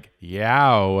is like,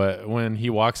 yow, when he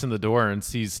walks in the door and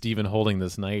sees Steven holding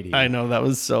this nightie. I know, that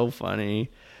was so funny.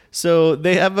 So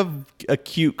they have a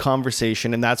cute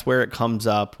conversation, and that's where it comes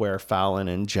up where Fallon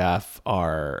and Jeff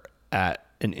are at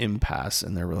an impasse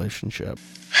in their relationship.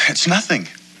 It's nothing.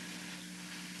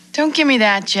 Don't give me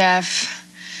that, Jeff.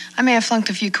 I may have flunked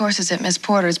a few courses at Miss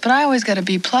Porter's, but I always got a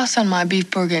B+ on my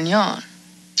beef bourguignon.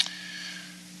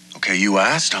 Okay, you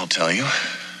asked, I'll tell you.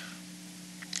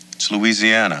 It's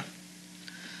Louisiana.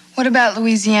 What about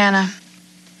Louisiana?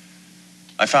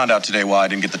 I found out today why I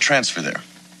didn't get the transfer there.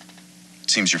 It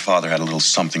seems your father had a little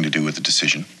something to do with the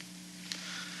decision.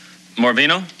 More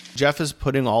vino? Jeff is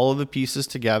putting all of the pieces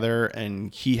together,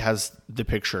 and he has the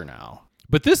picture now.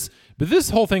 But this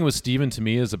whole thing with Steven to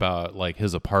me is about like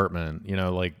his apartment.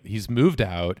 Like he's moved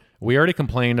out. We already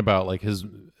complained about like his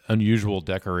unusual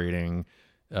decorating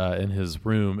in his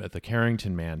room at the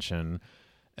Carrington mansion.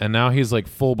 And now he's like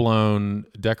full blown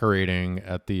decorating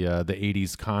at the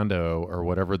 80s condo or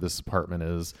whatever this apartment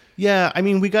is. Yeah, I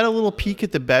mean, we got a little peek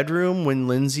at the bedroom when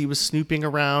Lindsay was snooping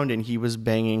around and he was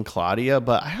banging Claudia,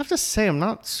 but I have to say I'm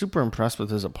not super impressed with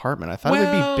his apartment. I thought it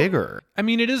would be bigger. I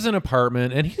mean, it is an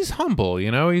apartment and he's humble, you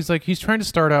know? He's trying to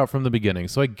start out from the beginning,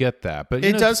 so I get that. But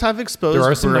It does have exposed brick.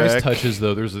 There are some nice touches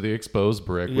though. There's the exposed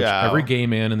brick, which Yeah. every gay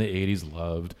man in the 80s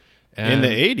loved. In the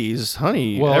 80s,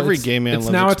 honey, Well, every it's- gay man It's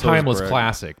loves now a exposed timeless brick.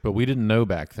 classic, but we didn't know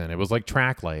back then. It was like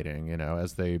track lighting, you know,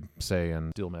 as they say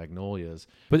in Steel Magnolias.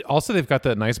 But also, they've got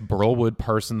that nice Burlwood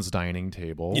Parsons dining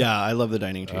table. Yeah, I love the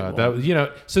dining table.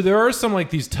 So there are some like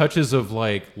these touches of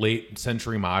like late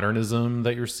century modernism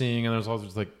that you're seeing, and there's also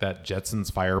like that Jetsons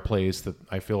fireplace that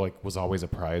I feel like was always a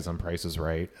prize on Price is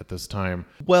Right at this time.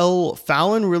 Well,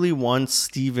 Fallon really wants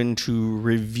Stephen to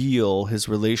reveal his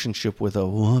relationship with a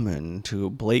woman to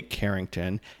Blake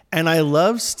Carrington. And I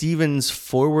love Stephen's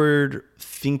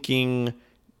forward-thinking,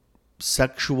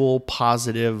 sexual,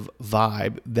 positive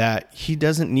vibe that he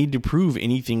doesn't need to prove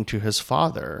anything to his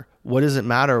father. What does it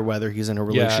matter whether he's in a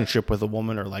relationship with a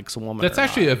woman or likes a woman? That's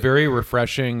actually a very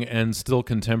refreshing and still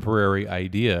contemporary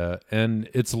idea. And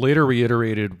it's later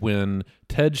reiterated when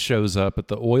Ted shows up at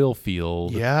the oil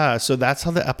field. Yeah, so that's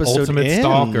how the episode Ultimate ends.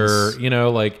 stalker, you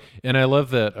know, like, and I love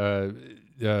that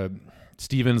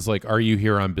Steven's like, "Are you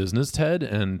here on business, Ted?"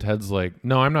 And Ted's like,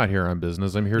 "No, I'm not here on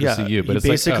business. I'm here to see you." But he it's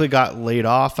basically like, got laid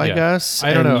off, I guess.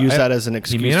 I don't know. Use that as an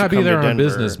excuse. He may not to be come there to on Denver.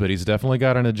 business, but he's definitely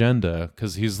got an agenda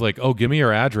because he's like, "Oh, give me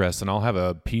your address and I'll have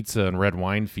a pizza and red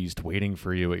wine feast waiting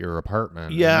for you at your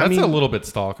apartment." Yeah, and that's I mean, a little bit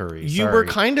stalkery. You were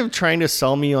kind of trying to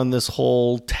sell me on this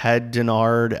whole Ted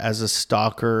Denard as a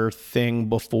stalker thing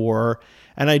before.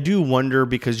 And I do wonder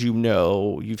because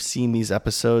you've seen these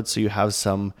episodes, so you have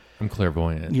some. I'm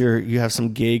clairvoyant. You have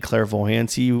some gay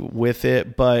clairvoyancy with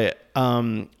it, but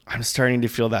I'm starting to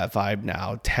feel that vibe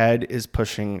now. Ted is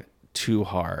pushing too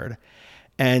hard,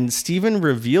 and Stephen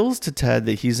reveals to Ted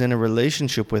that he's in a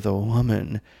relationship with a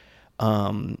woman,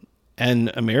 and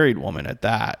a married woman at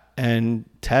that. And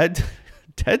Ted's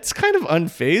kind of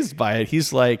unfazed by it.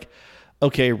 He's like,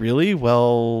 okay, really?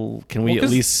 Well, can we at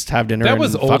least have dinner? That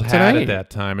was and old fuck hat tonight? at that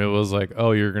time. It was like,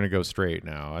 oh, you're gonna go straight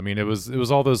now. I mean, it was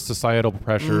all those societal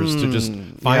pressures to just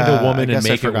find a woman and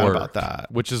make it work. About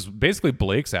that. Which is basically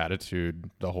Blake's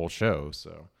attitude the whole show.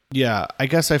 So Yeah, I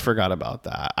guess I forgot about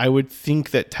that. I would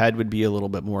think that Ted would be a little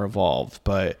bit more evolved,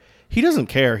 but he doesn't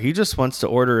care. He just wants to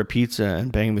order a pizza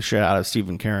and bang the shit out of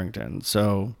Stephen Carrington.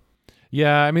 So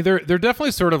yeah, I mean, they're definitely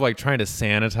sort of like trying to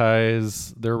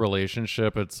sanitize their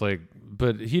relationship. It's like,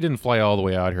 but he didn't fly all the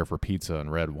way out here for pizza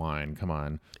and red wine. Come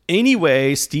on.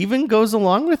 anyway, Stephen goes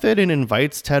along with it and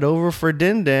invites Ted over for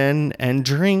din din and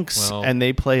drinks, and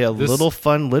they play a little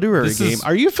fun literary game.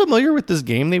 Are you familiar with this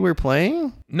game they were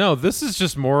playing? No, this is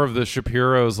just more of the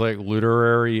Shapiro's like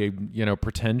literary,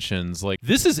 pretensions. Like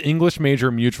this is English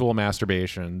major mutual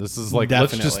masturbation. This is like,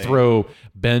 let's just throw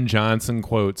Ben Jonson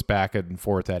quotes back and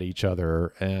forth at each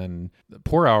other. And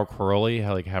poor Al Crowley,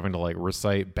 like having to like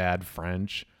recite bad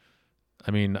French.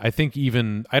 I mean, I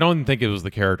don't think it was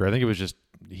the character. I think it was just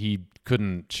he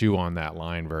couldn't chew on that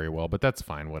line very well, but that's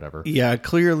fine, whatever. Yeah,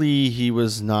 clearly he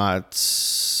was not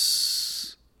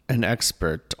an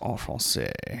expert en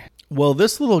français. Well,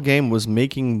 this little game was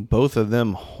making both of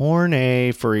them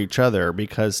horny for each other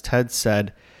because Ted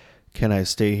said, "Can I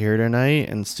stay here tonight?"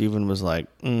 And Stephen was like,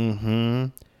 "Mm-hmm."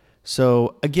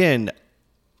 So again,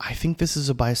 I think this is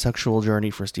a bisexual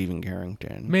journey for Stephen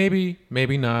Carrington. Maybe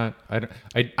not.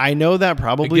 I know that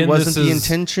probably again, wasn't the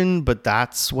intention, but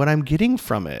that's what I'm getting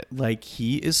from it. Like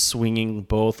he is swinging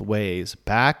both ways,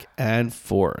 back and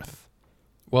forth.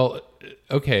 Well,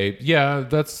 okay, yeah,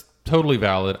 that's totally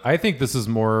valid. I think this is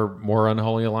more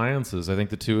unholy alliances. I think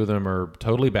the two of them are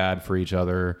totally bad for each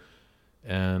other,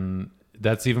 and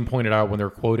that's even pointed out when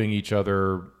they're quoting each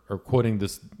other or quoting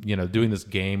this, doing this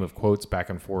game of quotes back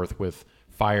and forth with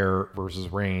fire versus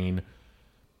rain.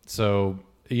 So,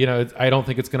 I don't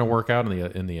think it's going to work out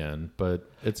in the end,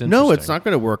 but it's interesting. No, it's not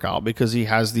going to work out because he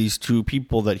has these two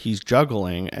people that he's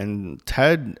juggling, and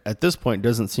Ted at this point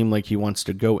doesn't seem like he wants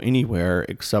to go anywhere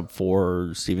except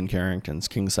for Stephen Carrington's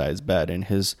king-size bed in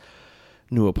his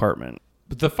new apartment.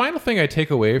 But the final thing I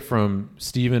take away from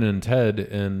Stephen and Ted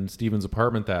in Stephen's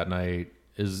apartment that night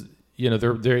is,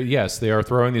 they are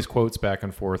throwing these quotes back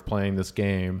and forth, playing this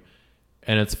game,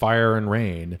 and it's fire and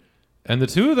rain. And the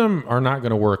two of them are not going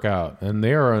to work out. And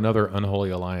they are another unholy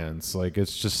alliance. Like,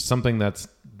 it's just something that's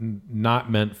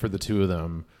not meant for the two of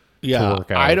them to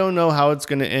work out. I don't know how it's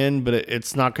going to end, but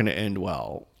it's not going to end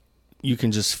well. You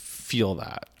can just feel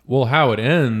that. Well, how it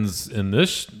ends in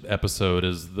this episode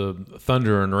is the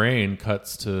thunder and rain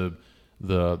cuts to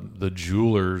the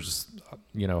jewelers,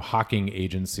 hawking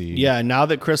agency. Yeah, now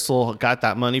that Crystal got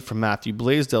that money from Matthew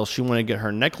Blaisdell, she wanted to get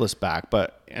her necklace back.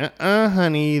 But,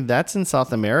 honey, that's in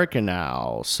South America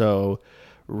now. So,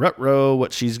 ruh-roh,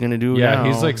 what she's going to do now.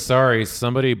 He's like, sorry,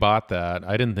 somebody bought that.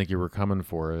 I didn't think you were coming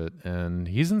for it. And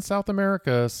he's in South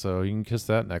America, so you can kiss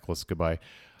that necklace goodbye.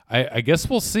 I guess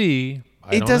we'll see.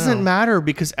 It doesn't matter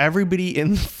because everybody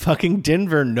in fucking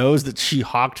Denver knows that she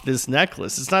hawked this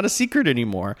necklace. It's not a secret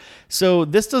anymore. So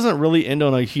this doesn't really end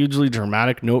on a hugely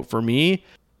dramatic note for me.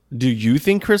 Do you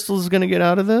think Crystal is going to get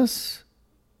out of this?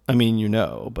 I mean,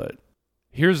 but...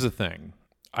 Here's the thing.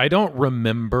 I don't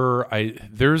remember.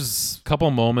 There's a couple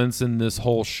moments in this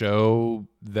whole show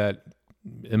that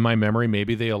in my memory,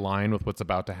 maybe they align with what's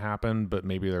about to happen, but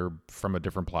maybe they're from a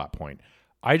different plot point.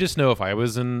 I just know if I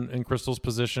was in Crystal's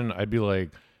position, I'd be like,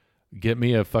 get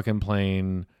me a fucking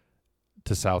plane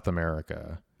to South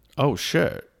America. Oh,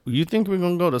 shit. You think we're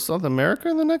going to go to South America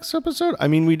in the next episode? I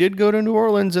mean, we did go to New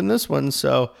Orleans in this one,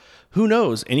 so who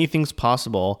knows? Anything's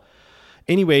possible.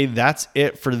 Anyway, that's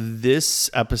it for this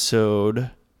episode,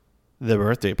 The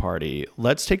Birthday Party.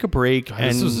 Let's take a break.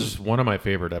 This was just one of my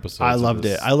favorite episodes. I loved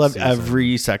it. I loved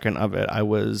every second of it. I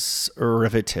was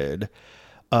riveted.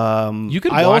 You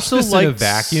could watch this in a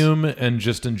vacuum and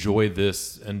just enjoy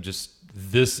this, and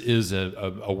this is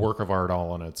a work of art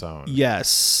all on its own.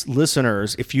 Yes,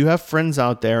 listeners, if you have friends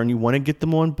out there and you want to get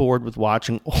them on board with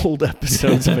watching old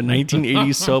episodes of a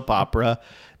 1980s soap opera,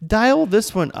 dial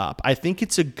this one up. I think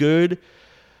it's a good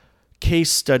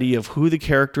case study of who the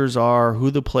characters are,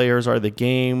 who the players are, the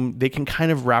game. They can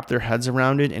kind of wrap their heads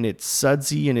around it, and it's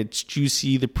sudsy and it's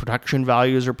juicy. The production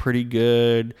values are pretty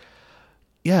good.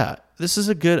 Yeah, this is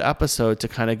a good episode to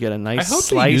kind of get a nice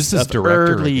slice of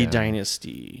early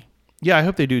Dynasty. Yeah, I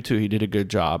hope they do too. He did a good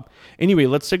job. Anyway,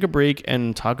 let's take a break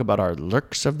and talk about our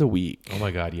lurks of the week. Oh my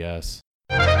God, yes.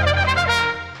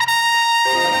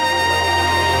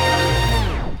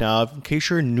 Now, in case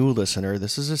you're a new listener,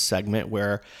 this is a segment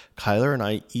where Kyler and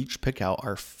I each pick out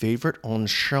our favorite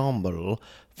ensemble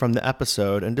from the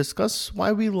episode and discuss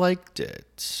why we liked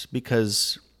it.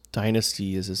 Because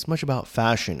Dynasty is as much about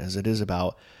fashion as it is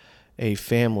about a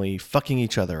family fucking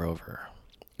each other over.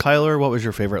 Kyler, what was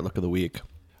your favorite look of the week?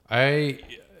 I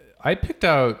picked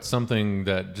out something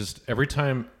that just every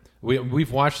time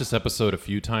we've watched this episode a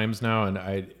few times now, and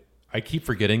I keep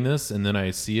forgetting this, and then I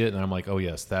see it and I'm like, oh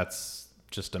yes, that's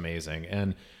just amazing.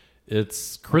 And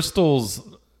it's Crystal's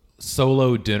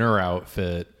solo dinner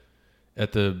outfit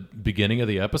at the beginning of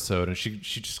the episode, and she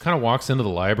just kind of walks into the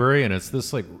library, and it's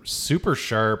this like super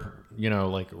sharp,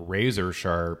 like razor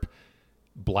sharp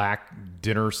black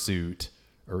dinner suit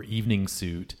or evening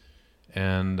suit,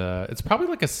 and it's probably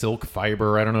like a silk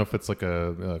fiber. I don't know if it's like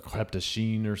a crepe de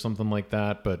chine or something like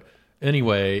that, but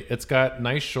anyway, it's got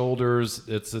nice shoulders.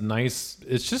 It's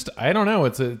just, I don't know,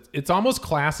 it's almost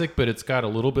classic, but it's got a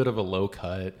little bit of a low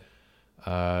cut.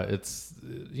 It's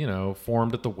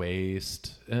formed at the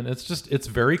waist, and it's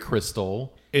very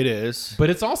crystal. It is, but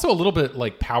it's also a little bit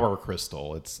like power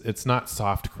crystal. It's not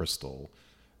soft crystal,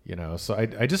 so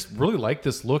I just really like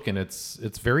this look, and it's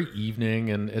very evening,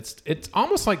 and it's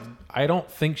almost like I don't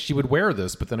think she would wear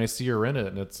this, but then I see her in it,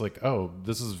 and it's like, oh,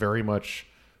 this is very much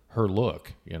her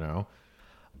look.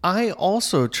 I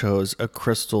also chose a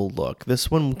crystal look.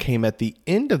 This one came at the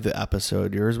end of the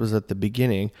episode. Yours was at the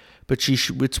beginning, but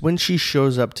it's when she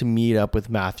shows up to meet up with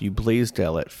Matthew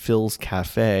Blaisdell at Phil's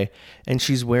Cafe, and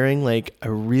she's wearing like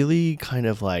a really kind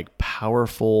of like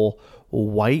powerful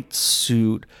white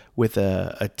suit with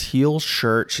a teal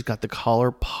shirt. She's got the collar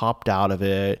popped out of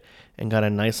it and got a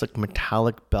nice like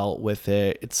metallic belt with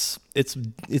it. It's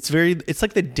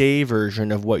like the day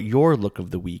version of what your look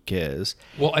of the week is.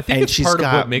 Well, I think it's part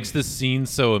of what makes this scene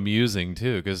so amusing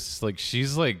too, because like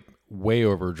she's like way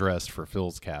overdressed for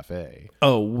Phil's Cafe.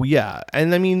 Oh yeah,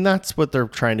 and I mean that's what they're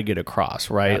trying to get across,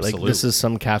 right? Absolutely. Like this is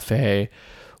some cafe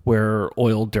where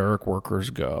oil derrick workers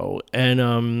go.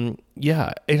 And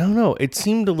yeah, I don't know. It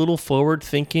seemed a little forward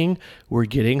thinking. We're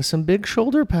getting some big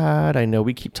shoulder pad. I know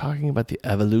we keep talking about the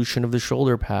evolution of the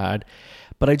shoulder pad,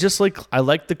 but I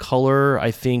like the color. I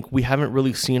think we haven't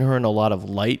really seen her in a lot of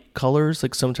light colors.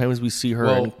 Like sometimes we see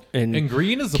her in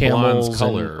green is a camels blonde's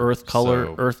color,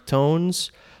 and earth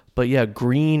tones. But yeah,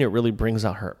 green, it really brings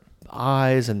out her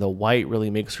eyes, and the white really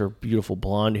makes her beautiful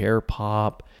blonde hair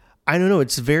pop. I don't know.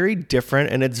 It's very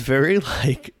different, and it's very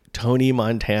like Tony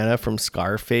Montana from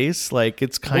Scarface. Like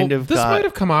it's kind of this might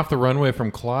have come off the runway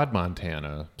from Claude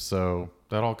Montana, so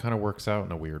that all kind of works out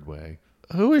in a weird way.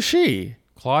 Who is she?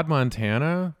 Claude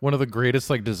Montana, one of the greatest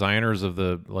like designers of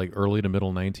the like early to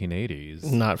middle 1980s.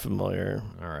 Not familiar.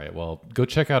 All right, well, go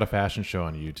check out a fashion show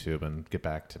on YouTube and get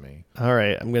back to me. All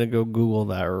right, I'm going to go Google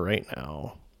that right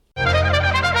now.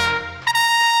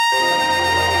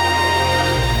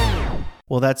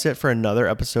 Well, that's it for another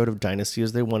episode of Dynasty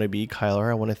as They Want to Be. Kyler,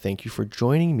 I want to thank you for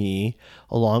joining me,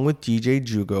 along with DJ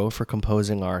Jugo for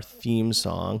composing our theme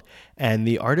song, and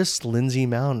the artist Lindsay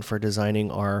Mound for designing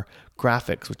our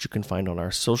graphics, which you can find on our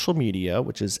social media,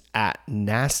 which is at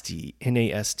Nasty,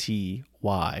 Nasty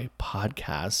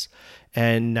Podcast,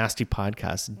 and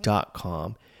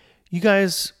nastypodcast.com. You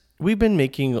guys, we've been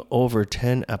making over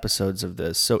 10 episodes of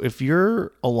this, so if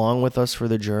you're along with us for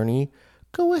the journey,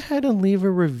 go ahead and leave a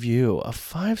review, a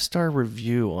 5-star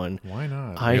review on Why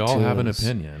not? iTunes. We all have an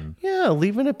opinion. Yeah,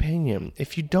 leave an opinion.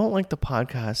 If you don't like the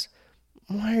podcast,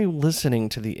 why are you listening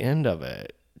to the end of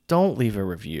it? Don't leave a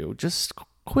review. Just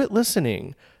quit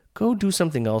listening. Go do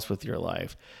something else with your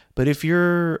life. But if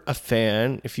you're a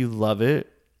fan, if you love it,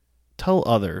 tell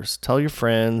others. Tell your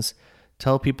friends.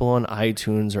 Tell people on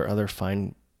iTunes or other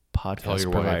fine podcast Tell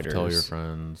your providers. wife, tell your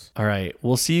friends. All right.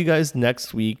 We'll see you guys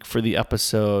next week for the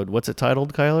episode. What's it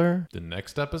titled, Kyler? The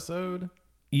next episode?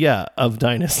 Yeah, of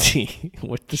Dynasty,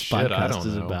 what this Shit, I podcast don't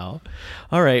is know. about.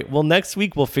 All right. Well, next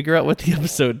week we'll figure out what the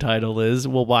episode title is.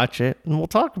 We'll watch it and we'll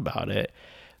talk about it.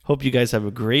 Hope you guys have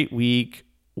a great week.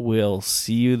 We'll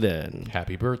see you then.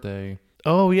 Happy birthday.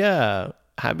 Oh, yeah.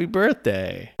 Happy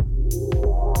birthday.